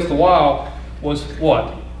mentions who built the wall was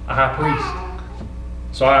what? A high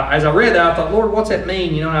priest. So as I read that, I thought, Lord, what's that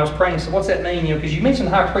mean? And I was praying, so what's that mean? Because you mentioned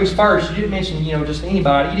the high priest first. You didn't mention, just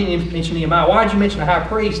anybody. You didn't even mention Nehemiah. Why did you mention the high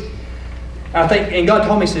priest? I think, and God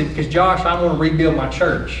told me, he said, because Josh, I want to rebuild my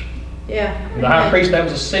church. Yeah. The high priest, that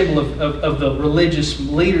was a symbol of the religious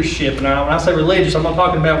leadership. And when I say religious, I'm not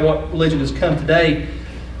talking about what religion has come today.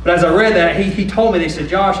 But as I read that, he told me, he said,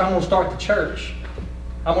 Josh, I'm going to start the church.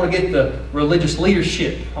 I'm going to get the religious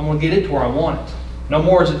leadership. I'm going to get it to where I want it. No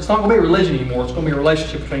more, it's not going to be religion anymore. It's going to be a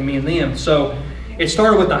relationship between me and them. So it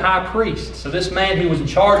started with the high priest. So this man who was in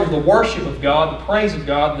charge of the worship of God, the praise of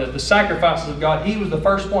God, the sacrifices of God, he was the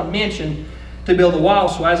first one mentioned to build the wall.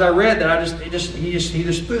 So as I read that, he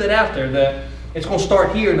just threw that out there, that it's going to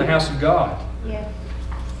start here in the house of God. Yeah.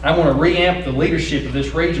 I want to reamp the leadership of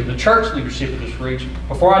this region, the church leadership of this region.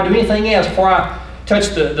 Before I do anything else, before I touch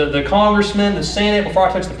the congressman, the Senate, before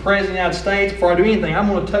I touch the President of the United States, before I do anything, I'm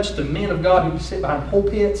going to touch the men of God who sit behind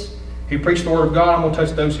pulpits, who preach the Word of God. I'm going to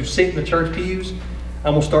touch those who sit in the church pews.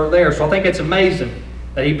 I'm going to start there. So I think it's amazing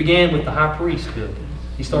that he began with the high priest building.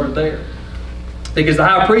 He started there. Because the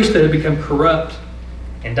high priesthood had become corrupt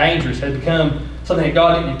and dangerous, had become something that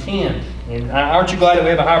God didn't intend. And aren't you glad that we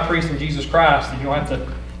have a high priest in Jesus Christ? That you don't have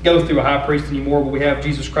to go through a high priest anymore, but we have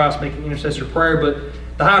Jesus Christ making intercessor prayer. But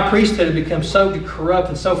the high priesthood had become so corrupt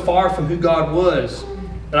and so far from who God was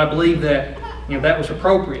that I believe that that was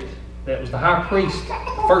appropriate. That was the high priest,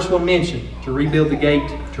 the first one mentioned, to rebuild the gate,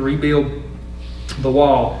 to rebuild the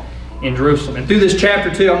wall in Jerusalem. And through this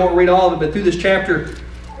chapter too, I won't read all of it, but through this chapter,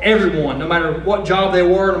 everyone, no matter what job they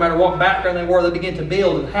were, no matter what background they were, they began to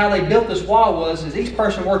build. And how they built this wall was each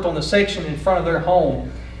person worked on the section in front of their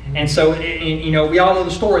home. And so, we all know the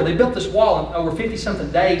story. They built this wall in over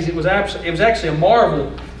 50-something days. It was actually a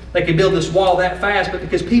marvel they could build this wall that fast, but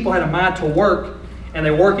because people had a mind to work, and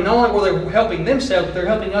they were working, not only were they helping themselves, but they were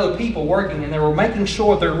helping other people working, and they were making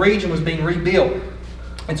sure their region was being rebuilt.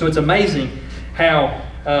 And so it's amazing how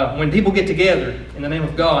when people get together in the name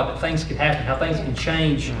of God, that things can happen, how things can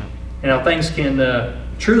change, and how things can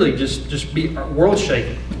truly just be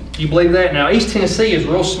world-shaking. Do you believe that? Now, East Tennessee is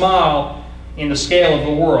real small in the scale of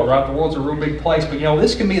the world, right? The world's a real big place, but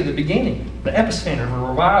this can be the beginning, the epicenter of a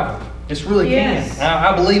revival. This really can.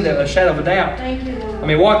 I believe that, a shadow of a doubt. Thank you, Lord. I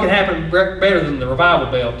mean, what can happen better than the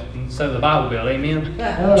revival belt instead of the Bible belt? Amen?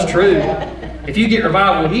 It's true. If you get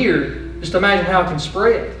revival here, just imagine how it can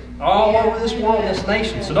spread all over this world, this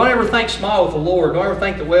nation. So don't ever think small with the Lord. Don't ever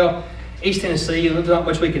think that, well, East Tennessee, there's not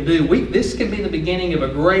much we can do. This can be the beginning of a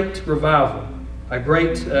great revival, a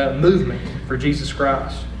great movement for Jesus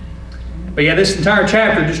Christ. But yeah, this entire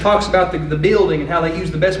chapter just talks about the building and how they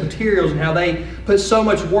use the best materials and how they put so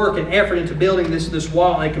much work and effort into building this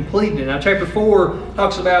wall, and they completed it. Now chapter 4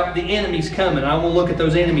 talks about the enemies coming. I want to look at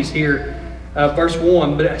those enemies here, verse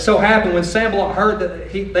 1. But it so happened when Sanballat heard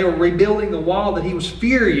that they were rebuilding the wall that he was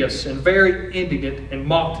furious and very indignant and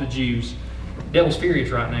mocked the Jews. The devil's furious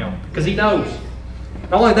right now because he knows.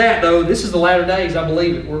 Not only that, though, this is the latter days, I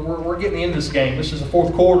believe it. We're getting into this game. This is the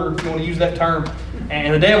fourth quarter, if you want to use that term.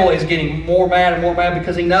 And the devil is getting more mad and more mad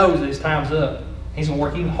because he knows that his time's up. He's going to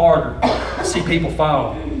work even harder to see people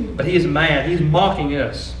fall. But he is mad. He's mocking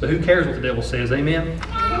us. But who cares what the devil says? Amen?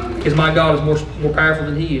 Because my God is more powerful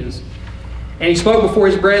than he is. And he spoke before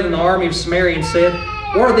his brethren, the army of Samaria, and said,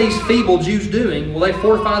 "What are these feeble Jews doing? Will they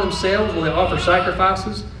fortify themselves? Will they offer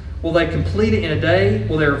sacrifices? Will they complete it in a day?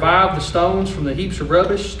 Will they revive the stones from the heaps of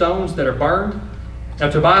rubbish, stones that are burned?" Now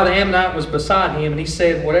Tobiah the Ammonite was beside him, and he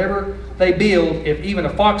said, "Whatever they build, if even a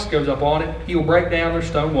fox goes up on it, he will break down their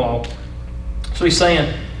stone wall." So he's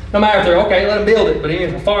saying, no matter if they're okay, let them build it, but even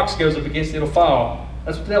if a fox goes up against it, it'll fall.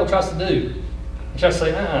 That's what the devil tries to do. He tries to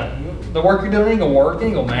say, the work you're doing ain't going to work, it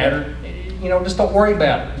ain't going to matter. Just don't worry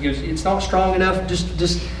about it. He goes, it's not strong enough,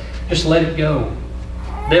 just let it go.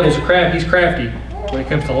 The devil's he's crafty when it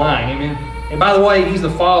comes to lying, amen? And by the way, he's the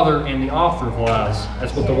father and the author of lies.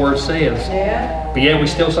 That's what the word says. Yeah. But yet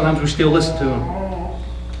sometimes we still listen to him.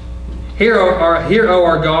 Hear, O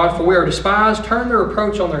our God, for we are despised. Turn their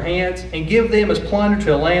reproach on their heads, and give them as plunder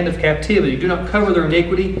to a land of captivity. Do not cover their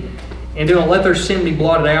iniquity, and do not let their sin be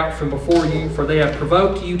blotted out from before you, for they have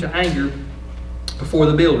provoked you to anger before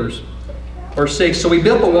the builders. Verse 6, so we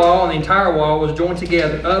built the wall, and the entire wall was joined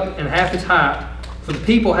together up and half its height, for the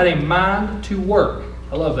people had a mind to work.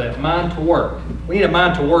 I love that, mind to work. We need a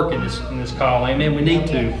mind to work in this call, amen. We need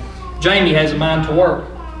to. Jamie has a mind to work.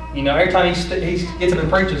 Every time he gets up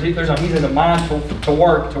and preaches, he's in a mind to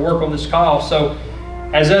work on this call. So,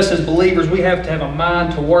 as us as believers, we have to have a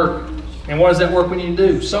mind to work. And what is that work we need to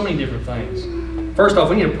do? So many different things. First off,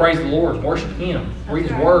 we need to praise the Lord, worship Him, read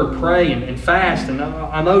His Word, pray, and fast. And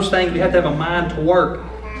on those things, we have to have a mind to work.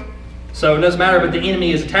 So it doesn't matter if the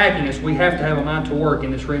enemy is attacking us, we have to have a mind to work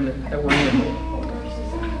in this remnant that we're in.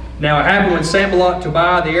 Now it happened when Sanballat,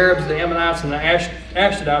 Tobiah, the Arabs, the Ammonites, and the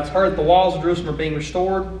Ashdodites heard that the walls of Jerusalem were being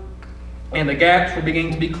restored, and the gaps were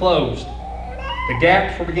beginning to be closed. The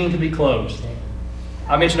gaps were beginning to be closed.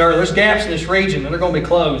 I mentioned earlier, there's gaps in this region, and they're going to be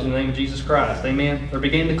closed in the name of Jesus Christ. Amen? They're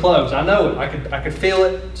beginning to close. I know it. I could feel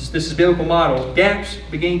it. This is biblical model. Gaps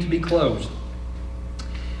beginning to be closed.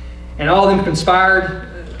 And all of them conspired,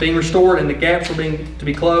 being restored, and the gaps were being to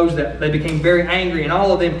be closed, that they became very angry, and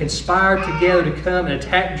all of them conspired together to come and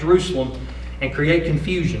attack Jerusalem and create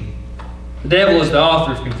confusion. The devil is the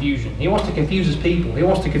author of confusion. He wants to confuse his people. He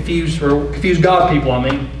wants to confuse God's people,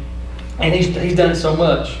 And he's done it so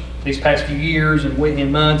much these past few years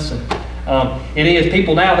and months. And it is.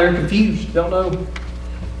 People now, they're confused. Don't know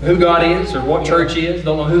who God is or what church is.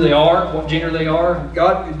 Don't know who they are, what gender they are.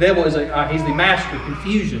 The devil is he's the master of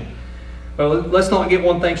confusion. But let's not get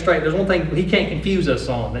one thing straight. There's one thing he can't confuse us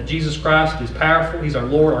on, that Jesus Christ is powerful. He's our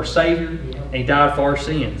Lord, our Savior, and He died for our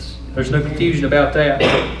sins. There's no confusion about that.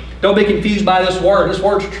 Don't be confused by this word. This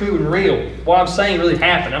word's true and real. What I'm saying really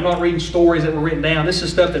happened. I'm not reading stories that were written down. This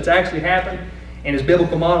is stuff that's actually happened and is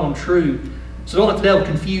biblical model and true. So don't let the devil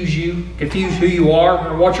confuse you, confuse who you are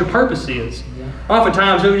or what your purpose is.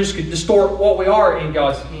 Oftentimes, we just distort what we are in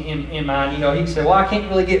God's in mind. He can say, "Well, I can't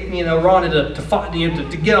really get Rhonda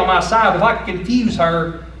to get on my side. But if I can confuse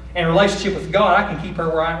her in a relationship with God, I can keep her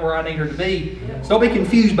where I need her to be." So don't be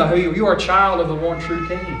confused by who you are. You are a child of the one true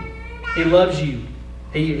King. He loves you.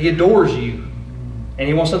 He adores you. And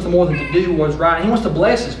He wants nothing more than to do what's right. He wants to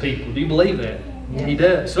bless His people. Do you believe that? Yeah. He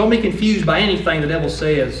does. So don't be confused by anything the devil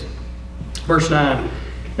says. Verse 9.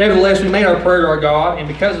 Nevertheless, we made our prayer to our God, and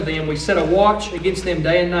because of them we set a watch against them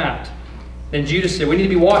day and night. then Judah said, we need to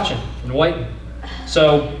be watching and waiting.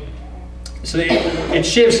 So it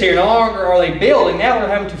shifts here. No longer are they building, now they're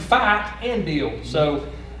having to fight and build. So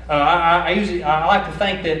I like to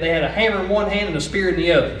think that they had a hammer in one hand and a spear in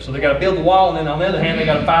the other. So they got to build the wall, and then on the other hand, they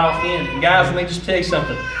got to fight off the end. And guys, let me just tell you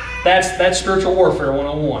something. That's spiritual warfare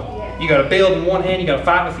 101. You got to build in one hand, you got to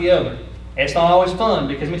fight with the other. And it's not always fun,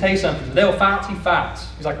 because let me tell you something. The devil fights, he fights.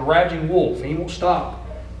 He's like a ravaging wolf, and he won't stop.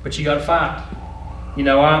 But you got to fight. You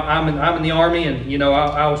know, I'm in the army, and you know,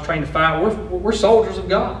 I was trained to fight. We're soldiers of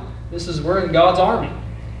God. We're in God's army.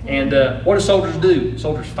 And what do soldiers do?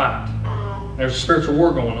 Soldiers fight. There's a spiritual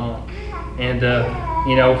war going on. And,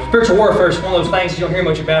 you know, spiritual warfare is one of those things you don't hear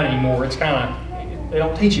much about anymore. It's kind of, they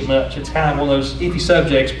don't teach it much. It's kind of one of those iffy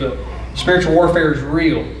subjects, but spiritual warfare is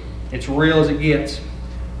real. It's real as it gets.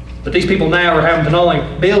 But these people now are having to not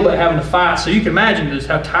only build, but having to fight. So you can imagine just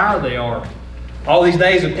how tired they are. All these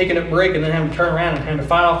days of picking up brick and then having to turn around and having to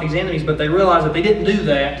fight off these enemies, but they realized that they didn't do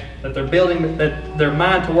that, that their building, that their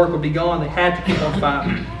mind to work would be gone. They had to keep on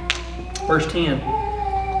fighting. Verse 10.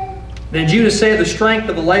 Then Judah said, the strength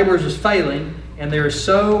of the laborers is failing, and there is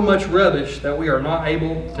so much rubbish that we are not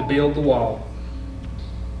able to build the wall.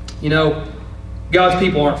 You know, God's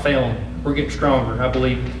people aren't failing. We're getting stronger, I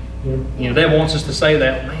believe. You know, the devil wants us to say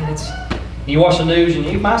that. Man, you watch the news, and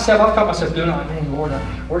even myself, I've caught myself doing it. Like, man, Lord,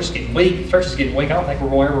 we're just getting weak. The church is getting weak. I don't think we're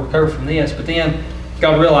going to ever recover from this. But then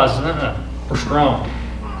God realizes, we're strong.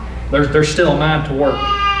 There's still a mind to work.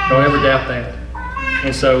 Don't ever doubt that.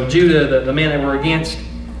 And so Judah, the men that were against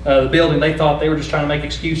the building, they thought they were just trying to make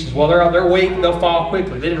excuses. Well, they're weak, they'll fall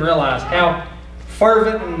quickly. They didn't realize how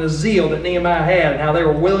fervent and the zeal that Nehemiah had, and how they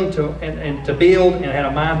were willing to and to build and had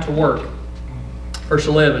a mind to work. Verse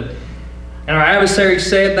 11. And our adversaries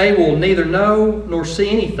said, they will neither know nor see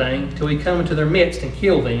anything till we come into their midst and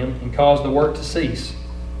kill them and cause the work to cease.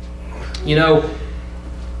 You know,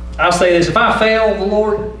 I'll say this, if I fail the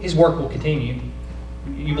Lord, His work will continue.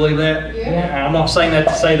 You believe that? Yeah. I'm not saying that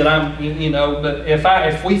to say that I'm, you know, but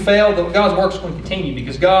if we fail, God's work's going to continue,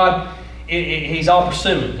 because God, He's all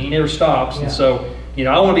pursuing. He never stops. Yeah. And so, you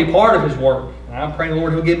know, I want to be part of His work. And I'm praying the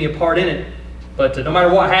Lord He'll give me a part in it. But no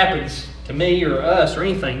matter what happens to me or us or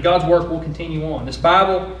anything, God's work will continue on. This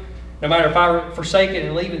Bible, no matter if I forsake it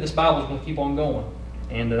and leave it, this Bible is going to keep on going.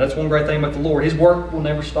 And that's one great thing about the Lord. His work will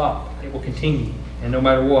never stop. It will continue, and no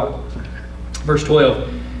matter what. Verse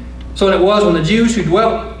 12. So it was when the Jews who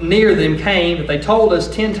dwelt near them came, that they told us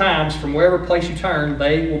 10 times, from wherever place you turn,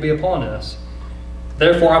 they will be upon us.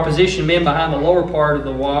 Therefore I positioned men behind the lower part of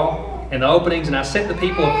the wall and the openings, and I set the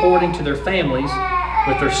people according to their families,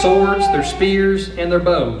 with their swords, their spears, and their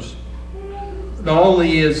bows. Not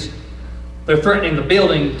only is they're threatening the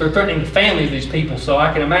building, they're threatening the families of these people. So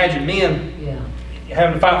I can imagine men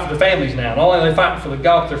having to fight for their families now. Not only are they fighting for the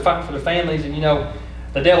God, they're fighting for their families. And you know,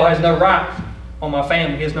 the devil has no right on my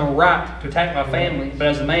family. He has no right to attack my family. But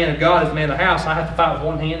as the man of God, as the man of the house, I have to fight with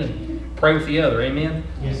one hand and pray with the other. Amen?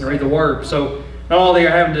 Yes. And read the Word. So not only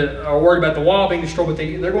are worried about the wall being destroyed, but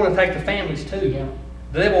they're going to attack the families too. Yeah.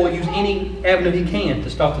 The devil will use any avenue he can to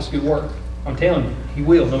stop this good work. I'm telling you, he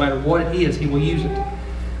will. No matter what it is, he will use it.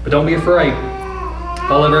 But don't be afraid.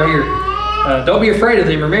 I'll live right here. Don't be afraid of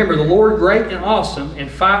them. Remember, the Lord great and awesome, and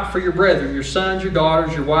fight for your brethren, your sons, your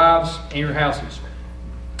daughters, your wives, and your houses.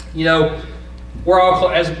 You know, we're all,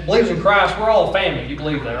 as believers in Christ, we're all a family. You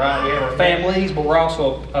believe that, right? We have our families, but we're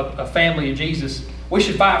also a family in Jesus. We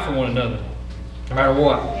should fight for one another, no matter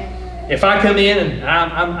what. If I come in and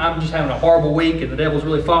I'm just having a horrible week and the devil's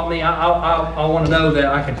really fought me, I want to know that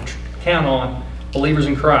I can count on believers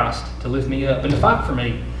in Christ to lift me up and to fight for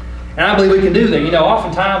me. And I believe we can do that. You know,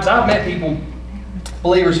 oftentimes I've met people,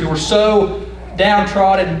 believers, who were so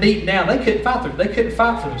downtrodden and beaten down, they couldn't fight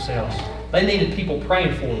for themselves. They needed people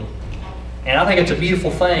praying for them. And I think it's a beautiful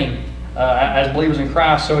thing as believers in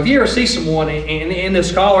Christ. So if you ever see someone in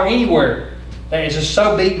this call or anywhere that is just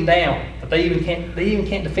so beaten down that they even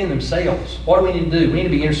can't defend themselves, what do we need to do? We need to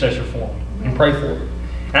be intercessor for them and pray for them.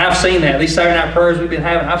 And I've seen that. These Saturday night prayers we've been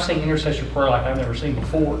having, I've seen intercessory prayer like I've never seen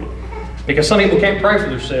before. Because some people can't pray for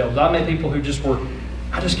themselves. I met people who just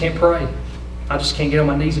I just can't pray. I just can't get on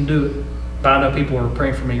my knees and do it. But I know people are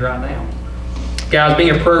praying for me right now. Guys,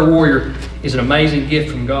 being a prayer warrior is an amazing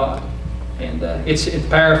gift from God. And it's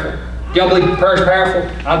powerful. Do y'all believe prayer is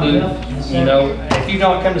powerful? I do. Yes, you know, if you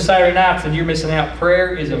don't come to Saturday nights, then you're missing out.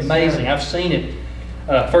 Prayer is amazing. I've seen it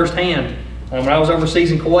firsthand. When I was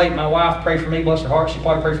overseas in Kuwait, my wife prayed for me, bless her heart. She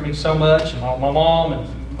probably prayed for me so much. And my mom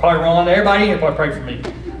and probably Ron, everybody in here probably prayed for me.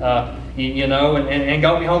 You know, and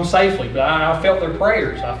got me home safely. But I felt their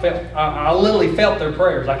prayers. I literally felt their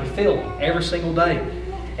prayers. I could feel them every single day.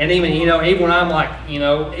 And even when I'm like,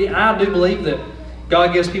 I do believe that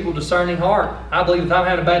God gives people a discerning heart. I believe if I'm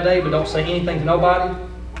having a bad day but don't say anything to nobody,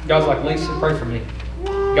 God's like, Lisa, pray for me.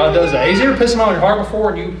 God does that. Has He ever put something on your heart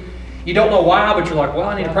before and you don't know why, but you're like, well,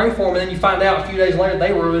 I need to pray for them, and then you find out a few days later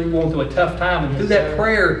they were really going through a tough time, and through that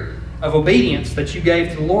prayer of obedience that you gave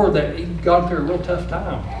to the Lord, that He got through a real tough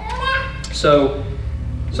time. So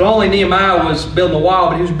not only Nehemiah was building a wall,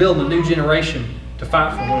 but he was building a new generation to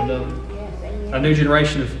fight for one another. A new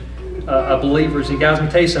generation of believers. And guys, let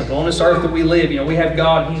me tell you something. On this earth that we live, we have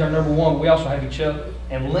God, and He's our number one, but we also have each other.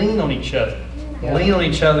 And lean on each other. Yeah. Lean on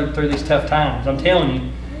each other through these tough times. I'm telling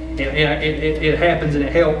you, it happens and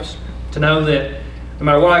it helps to know that no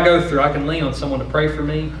matter what I go through, I can lean on someone to pray for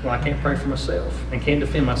me when I can't pray for myself and can't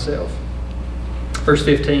defend myself. Verse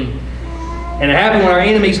 15. And it happened when our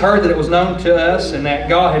enemies heard that it was known to us and that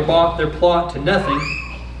God had brought their plot to nothing,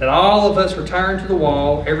 that all of us returned to the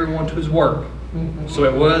wall, everyone to his work. So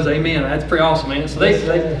it was, amen. That's pretty awesome, man. So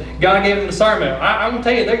God gave them discernment. I'm going to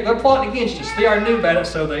tell you, they're plotting against us. They already knew about it.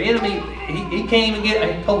 So the enemy, he can't even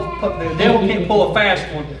the devil can't pull a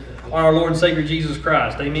fast one on our Lord and Savior Jesus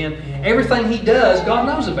Christ. Amen. Everything he does, God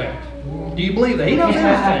knows about. Do you believe that? He knows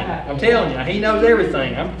everything. I'm telling you, he knows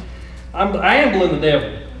everything. I am believing the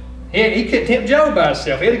devil. He couldn't tempt Job by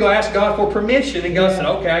himself. He had to go ask God for permission, and God said,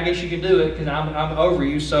 okay, I guess you can do it because I'm over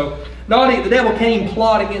you. So the devil can't even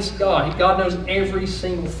plot against God. God knows every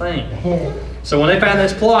single thing. So when they found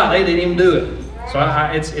this plot, they didn't even do it. So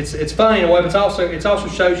it's funny in a way, but it also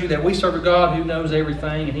shows you that we serve a God who knows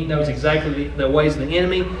everything, and He knows exactly the ways of the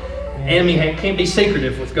enemy. The enemy can't be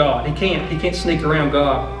secretive with God. He can't sneak around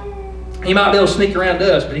God. He might be able to sneak around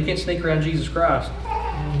us, but he can't sneak around Jesus Christ.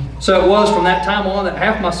 So it was from that time on that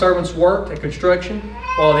half my servants worked at construction,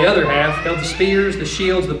 while the other half held the spears, the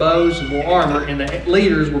shields, the bows, and wore armor, and the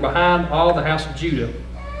leaders were behind all the house of Judah.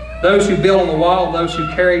 Those who built on the wall and those who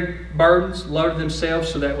carried burdens loaded themselves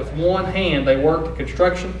so that with one hand they worked at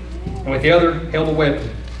construction, and with the other held a weapon.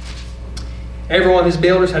 Every one of his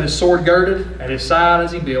builders had his sword girded at his side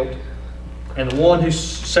as he built, and the one who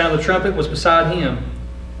sounded the trumpet was beside him.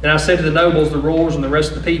 Then I said to the nobles, the rulers, and the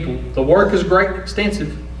rest of the people, the work is great and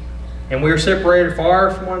extensive, and we are separated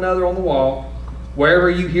far from one another on the wall. Wherever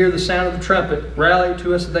you hear the sound of the trumpet, rally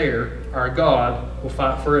to us there. Our God will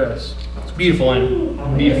fight for us. It's beautiful, ain't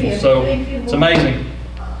it? Beautiful. So it's amazing.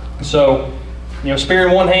 So, spear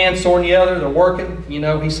in one hand, sword in the other. They're working.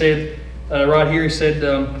 He said right here. He said,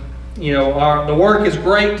 the work is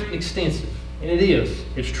great and extensive, and it is.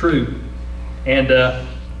 It's true. And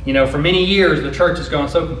for many years the church has gone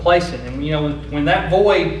so complacent, and when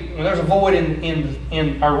there's a void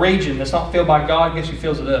in our region that's not filled by God, guess who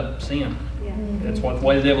fills it up? Sin. Yeah. That's what the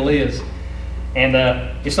way the devil is. And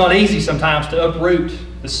it's not easy sometimes to uproot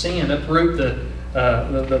the sin, uproot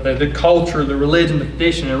the culture, the religion, the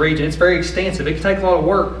tradition in the region. It's very extensive. It can take a lot of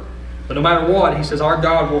work, but no matter what, he says our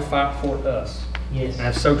God will fight for us. Yes. And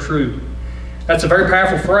that's so true. That's a very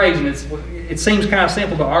powerful phrase, and it seems kind of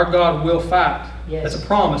simple, but our God will fight. Yes. That's a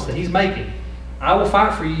promise that He's making. I will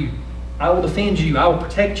fight for you. I will defend you. I will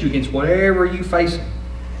protect you against whatever you face.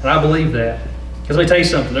 And I believe that. Because let me tell you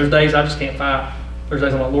something. There's days I just can't fight. There's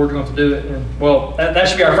days I'm like, Lord, you're going to do it. And, well, that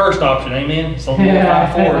should be our first option. Amen. So Lord will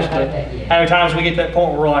fight for us. But how many times we get to that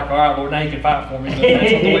point where we're like, all right, Lord, now you can fight for me. But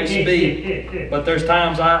that's not the way it should be. But there's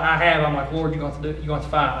times I'm like, Lord, you're going to do it. You're going to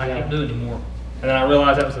fight. I can't do it anymore. And then I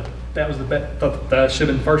realized that should have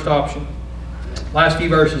been the first option. Last few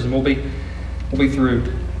verses, and we'll be through.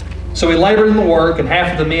 So we labored in the work, and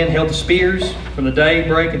half of the men held the spears from the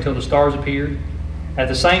daybreak until the stars appeared. At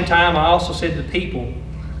the same time, I also said to the people,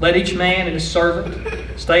 let each man and his servant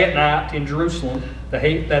stay at night in Jerusalem,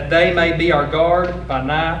 that they may be our guard by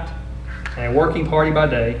night and a working party by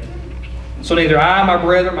day. So neither I, my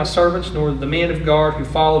brethren, my servants, nor the men of guard who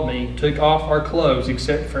followed me took off our clothes,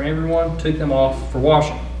 except for everyone took them off for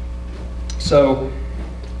washing. So,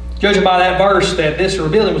 judging by that verse, that this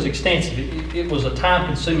rebuilding was extensive. It was a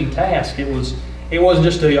time-consuming task. It wasn't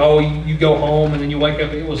just you go home and then you wake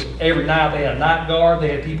up. It was every night. They had a night guard. They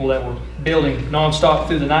had people that were building nonstop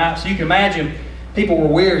through the night. So you can imagine people were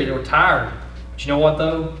weary. They were tired. But you know what,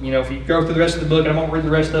 though? If you go through the rest of the book, and I won't read the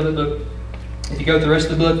rest of it, but if you go through the rest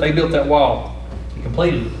of the book, they built that wall. They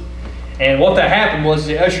completed it. And what that happened was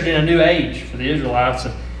it ushered in a new age for the Israelites.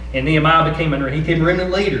 And Nehemiah became a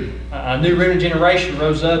remnant leader. A new remnant generation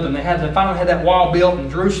rose up, and they finally had that wall built.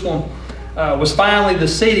 And Jerusalem was finally the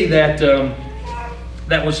city that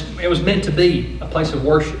was meant to be a place of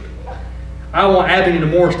worship. I want Abilene to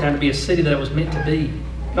Morristown to be a city that it was meant to be,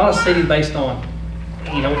 not a city based on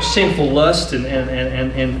sinful lust and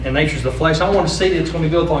natures of the flesh. I want a city that's going to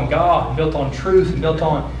be built on God, and built on truth, and built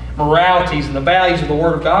on moralities and the values of the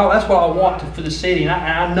Word of God. That's what I want for the city, and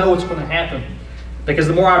I know it's going to happen. Because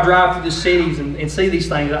the more I drive through the cities and see these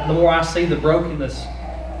things, the more I see the brokenness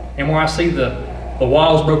and more I see the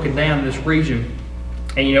walls broken down in this region.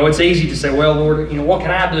 And it's easy to say, well, Lord, what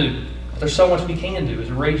can I do? There's so much we can do as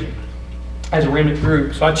a region, as a remnant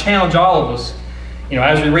group. So I challenge all of us,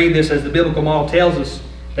 as we read this, as the biblical model tells us,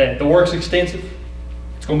 that the work's extensive,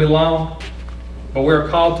 it's going to be long, but we're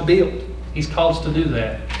called to build. He's called us to do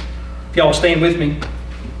that. If y'all stand with me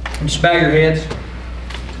and just bow your heads.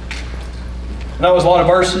 I know there's a lot of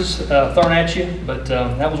verses thrown at you, but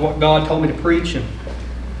that was what God told me to preach. And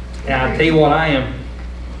I tell you what, I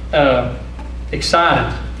am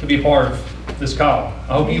excited to be a part of this call.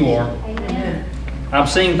 I hope you are. Amen. I'm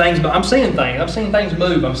seeing things. I'm seeing things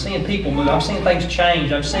move. I'm seeing people move. I'm seeing things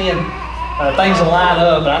change. I'm seeing things line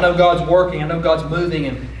up. And I know God's working. I know God's moving.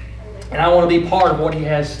 And I want to be part of what He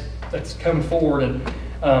has that's coming forward.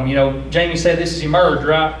 And Jamie said this is emerge,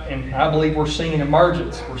 right? And I believe we're seeing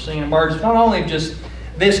emergence. We're seeing emergence not only of just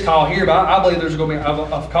this call here, but I believe there's going to be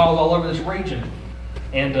of calls all over this region.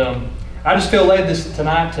 And I just feel led this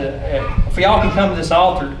tonight to, if y'all can come to this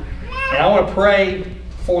altar, and I want to pray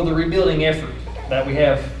for the rebuilding effort that we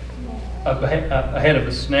have ahead of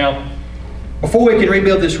us. Now, before we can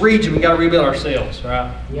rebuild this region, we've got to rebuild ourselves,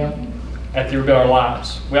 right? Yep. Have to rebuild our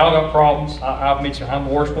lives. We all got problems. I've mentioned I'm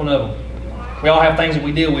the worst one of them. We all have things that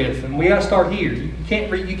we deal with, and we got to start here. You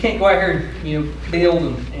can't go out here and build,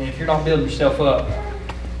 and if you're not building yourself up.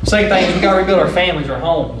 Same thing is we got to rebuild our families, our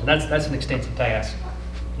homes. That's an extensive task.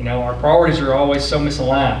 Our priorities are always so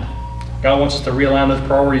misaligned. God wants us to realign those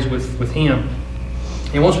priorities with Him.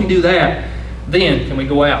 And once we do that, then can we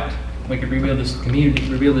go out? We can rebuild this community,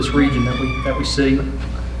 rebuild this region that we see.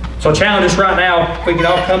 So I challenge us right now, if we can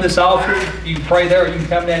all come to this altar, you can pray there, or you can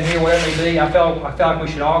come down here, whatever it may be. I felt like we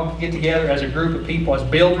should all get together as a group of people, as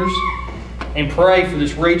builders, and pray for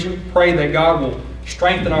this region. Pray that God will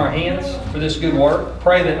strengthen our hands for this good work.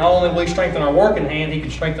 Pray that not only will He strengthen our working hand, He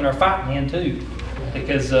can strengthen our fighting hand too.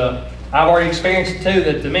 Because I've already experienced it too,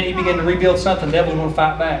 that the minute you begin to rebuild something, the devil's going to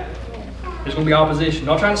fight back. There's going to be opposition.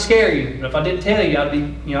 Not trying to scare you, but if I didn't tell you,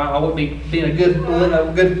 I wouldn't be being a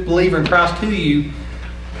good believer in Christ to you.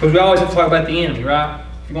 Because we always have to talk about the enemy, right?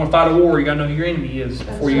 If you're going to fight a war, you got to know who your enemy is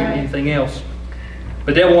before you do anything else.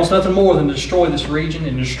 But the devil wants nothing more than to destroy this region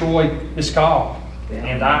and destroy this call.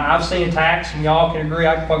 And I've seen attacks, and y'all can agree.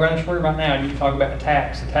 I can plug around this room right now, and you can talk about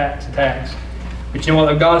attacks. But you know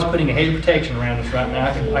what? God is putting a hedge of protection around us right now.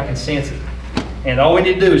 I can sense it. And all we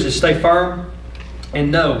need to do is just stay firm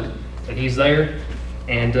and know that He's there,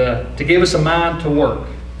 and to give us a mind to work.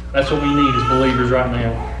 That's what we need as believers right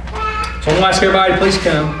now. So I'm going to ask everybody to please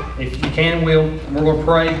come, if you can and will. And we're going to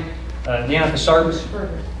pray at the end of the service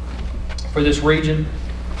for this region.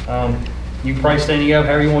 You can pray standing up,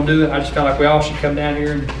 however you want to do it. I just feel like we all should come down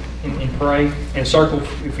here and pray and circle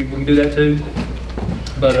if we can do that too.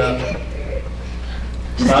 But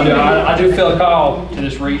I do feel a call to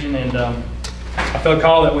this region, and I feel a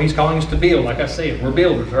call that He's calling us to build. Like I said, we're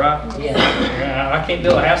builders, right? Yeah. I can't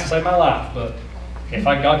build a house to save my life, but if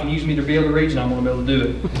God can use me to build a region, I'm going to be able to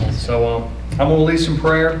do it. Yes. So I'm going to lead some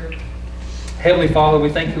prayer. Heavenly Father, we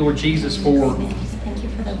thank you, Lord Jesus, for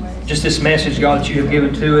just this message, God, that you have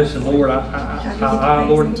given to us. And Lord,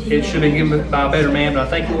 Lord, it should have been given by a better man, but I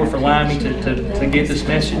thank you, Lord, for allowing me to get this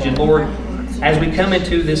message. And Lord, as we come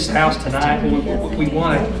into this house tonight, we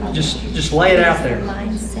want to just lay it out there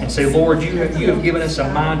and say, Lord, you have given us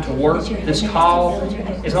a mind to work. This call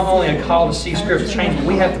is not only a call to see spiritual change, but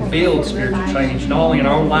we have to build spiritual change, not only in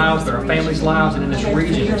our own lives, but our families' lives and in this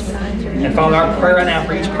region. And Father, our prayer right now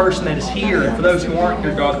for each person that is here, and for those who aren't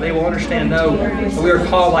here, God, that they will understand, know that we are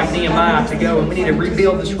called like Nehemiah to go, and we need to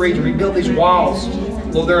rebuild this region, rebuild these walls.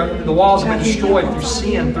 Lord, the walls have been destroyed through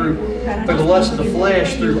sin, through the lust of the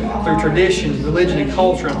flesh, through tradition, religion, and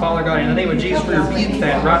culture. And Father God, in the name of Jesus, we rebuke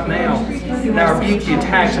that right now. Now rebuke the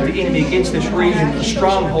attacks of the enemy against this region, the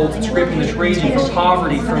strongholds that's gripping this region, from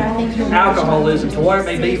poverty, from alcoholism, to whatever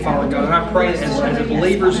it may be, Father God. And I pray as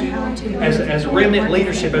believers, as remnant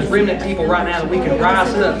leadership, as remnant people right now, that we can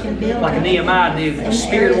rise up like a Nehemiah did, with a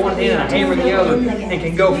spear in one hand and a hammer in the other, and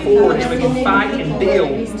can go forward, and we can fight and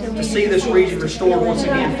build to see this region restored once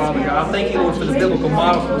again, Father God. I thank you, Lord, for the biblical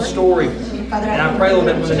model, for the story. And I pray, Lord,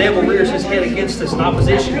 that when the devil rears his head against us and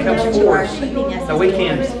opposition comes for us, that we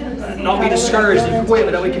can not be discouraged and quit,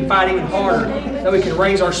 but that we can fight even harder, that we can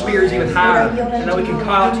raise our spirits even higher, and that we can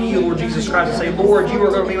call out to you, Lord Jesus Christ, and say, Lord, you are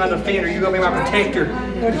going to be my defender, you're going to be my protector,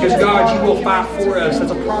 because God, you will fight for us.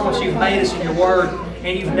 That's a promise you've made us in your word,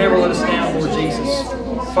 and you've never let us down, Lord Jesus.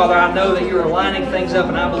 Father, I know that you're aligning things up,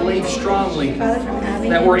 and I believe strongly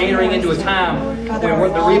that we're entering into a time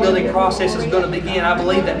when the rebuilding process is going to begin. I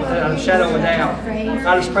believe that without a shadow of a doubt.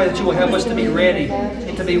 I just pray that you will help us to be ready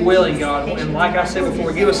and to be willing, God. And like I said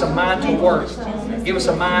before, give us a mind to work. Give us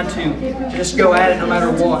a mind to just go at it no matter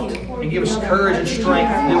what. And give us courage and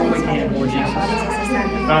strength to do what we can, Lord Jesus.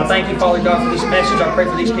 And I thank you, Father God, for this message. I pray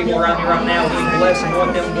for these people around me right now. Will you bless and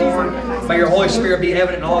anoint them, Lord? May your Holy Spirit be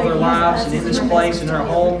evident in all of their lives and in this place, in their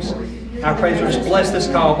homes. I pray that you just bless this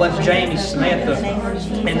call. Bless Jamie, Samantha,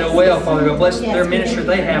 and Noel, Father God. Bless their ministry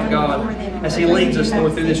they have, God, as he leads us,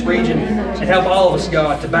 Lord, through this region. And help all of us,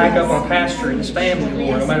 God, to back up our pastor and his family,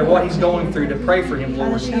 Lord, no matter what he's going through, to pray for him,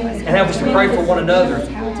 Lord. And help us to pray for one another.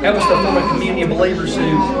 Help us to form a community of believers who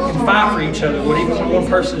can fight for each other, Lord, even when one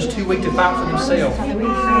person is too weak to fight for himself.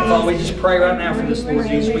 Father, we just pray right now for this, Lord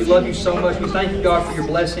Jesus. We love you so much. We thank you, God, for your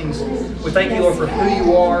blessings. We thank you, Lord, for who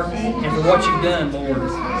you are and for what you've done,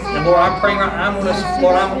 Lord. And Lord, I'm praying right now,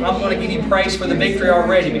 I'm going to give you praise for the victory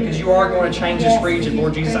already, because you are going to change this region,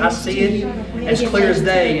 Lord Jesus. I see it as clear as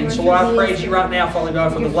day. And so Lord, I praise you right now, Father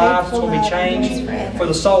God, for the lives that's going to be changed, for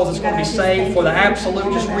the souls that's going to be saved, for the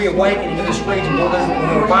absolute just reawakening of this region. Lord,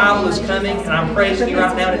 the revival is coming, and I'm praising you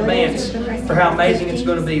right now in advance for how amazing it's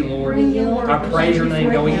going to be, Lord. I praise your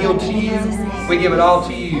name, God. We yield to you. We give it all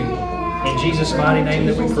to you. In Jesus' mighty name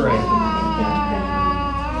that we pray.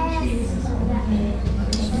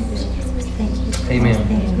 Amen.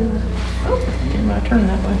 My turn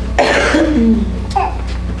that way.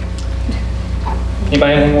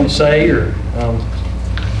 Anybody have anything want to say, or?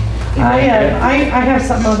 I have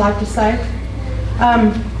something I'd like to say.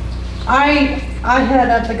 I head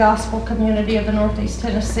up the gospel community of the Northeast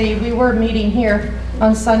Tennessee. We were meeting here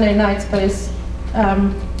on Sunday nights, but it's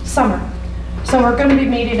summer. So we're going to be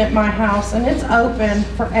meeting at my house, and it's open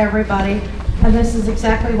for everybody. And this is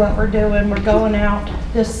exactly what we're doing. We're going out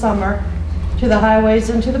this summer to the highways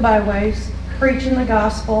and to the byways, preaching the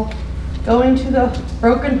gospel, going to the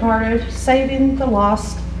brokenhearted, saving the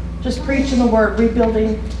lost, just preaching the word,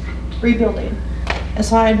 rebuilding. And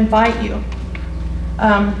so I invite you.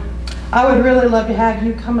 I would really love to have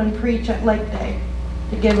you come and preach at Lake Day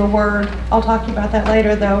to give a word. I'll talk to you about that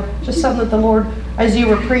later, though. Just something that the Lord, as you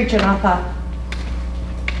were preaching, I thought,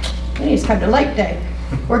 you need to come to Lake Day.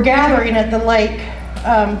 We're gathering at the lake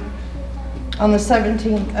on the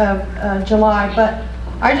 17th of July, but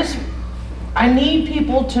I need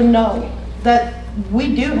people to know that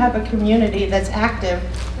we do have a community that's active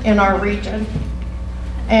in our region,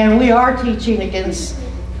 and we are teaching against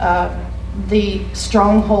the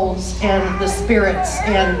strongholds and the spirits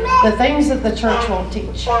and the things that the church won't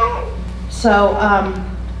teach. So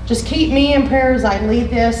just keep me in prayer as I lead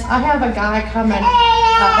this. I have a guy coming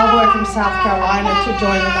all the way from South Carolina to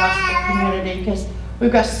join the gospel community, because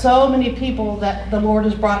we've got so many people that the Lord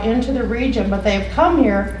has brought into the region, but they have come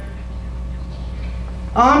here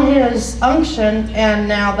on his unction, and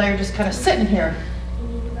now they're just kind of sitting here.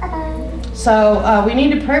 So we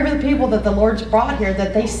need to pray for the people that the Lord's brought here,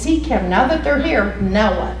 that they seek him. Now that they're here,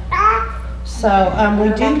 now what? So we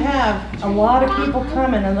do have a lot of people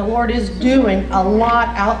coming, and the Lord is doing a lot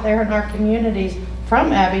out there in our communities,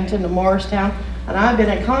 from Abington to Morristown, and I've been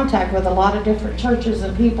in contact with a lot of different churches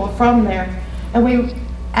and people from there. And we,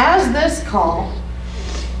 as this call,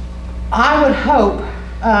 I would hope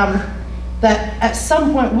that at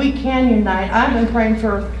some point we can unite. I've been praying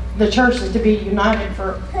for the churches to be united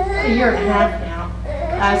for a year and a half now.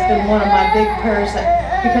 That's been one of my big prayers,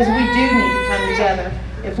 that, because we do need to come together.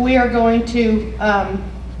 If we are going to,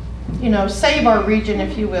 save our region,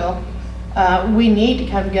 if you will, we need to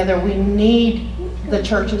come together. We need the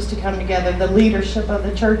churches to come together, the leadership of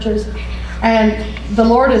the churches. And the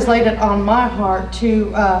Lord has laid it on my heart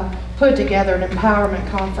to put together an empowerment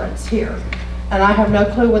conference here. And I have no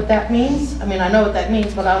clue what that means. I mean, I know what that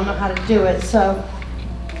means, but I don't know how to do it. So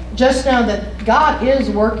just know that God is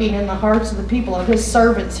working in the hearts of the people, of his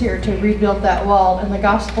servants here, to rebuild that wall, and the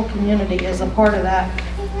gospel community is a part of that.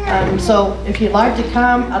 So if you'd like to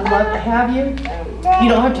come, I'd love to have you. You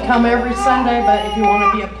don't have to come every Sunday, but if you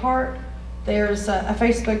want to be a part, there's a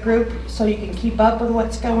Facebook group so you can keep up with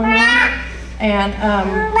what's going on. And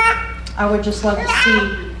I would just love to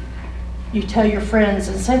see you tell your friends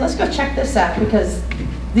and say, let's go check this out, because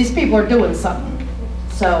these people are doing something.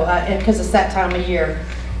 So, because it's that time of year.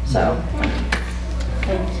 So,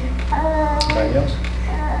 Anybody else?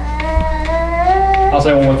 I'll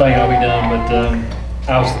say one more thing, I'll be done, but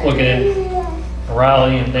I was looking at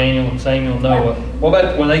Riley and Daniel and Samuel and Noah. What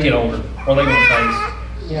about when they get older? What are they going to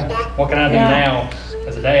face? Yeah. What can I do now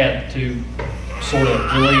as a dad to sort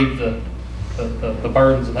of relieve the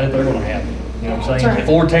burdens that they're going to have? You know what I'm saying? Right. If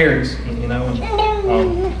Lord tarries, and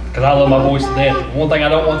because I love my boys to death. One thing I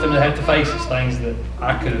don't want them to have to face is things that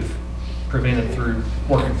I could have prevented through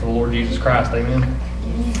working for the Lord Jesus Christ. Amen.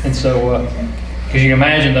 And so, because you can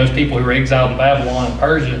imagine those people who were exiled to Babylon and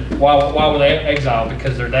Persia, why were they exiled?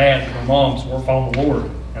 Because their dads and their moms weren't following the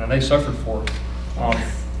Lord, and they suffered for it.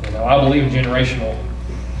 I believe in generational.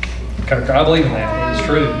 I believe in that. It's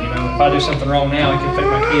true. If I do something wrong now, it can affect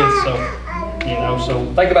my kids. So,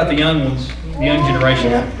 so think about the young ones, the young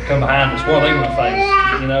generation that come behind us. What are they going to face?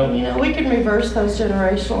 We can reverse those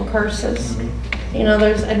generational curses.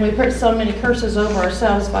 And we put so many curses over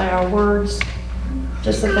ourselves by our words,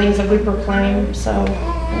 just the things that we proclaim. So,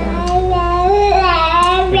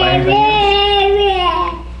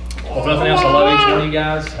 Well, if nothing else, I love each one of you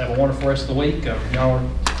guys. Have a wonderful rest of the week. Y'all are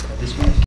dismissed.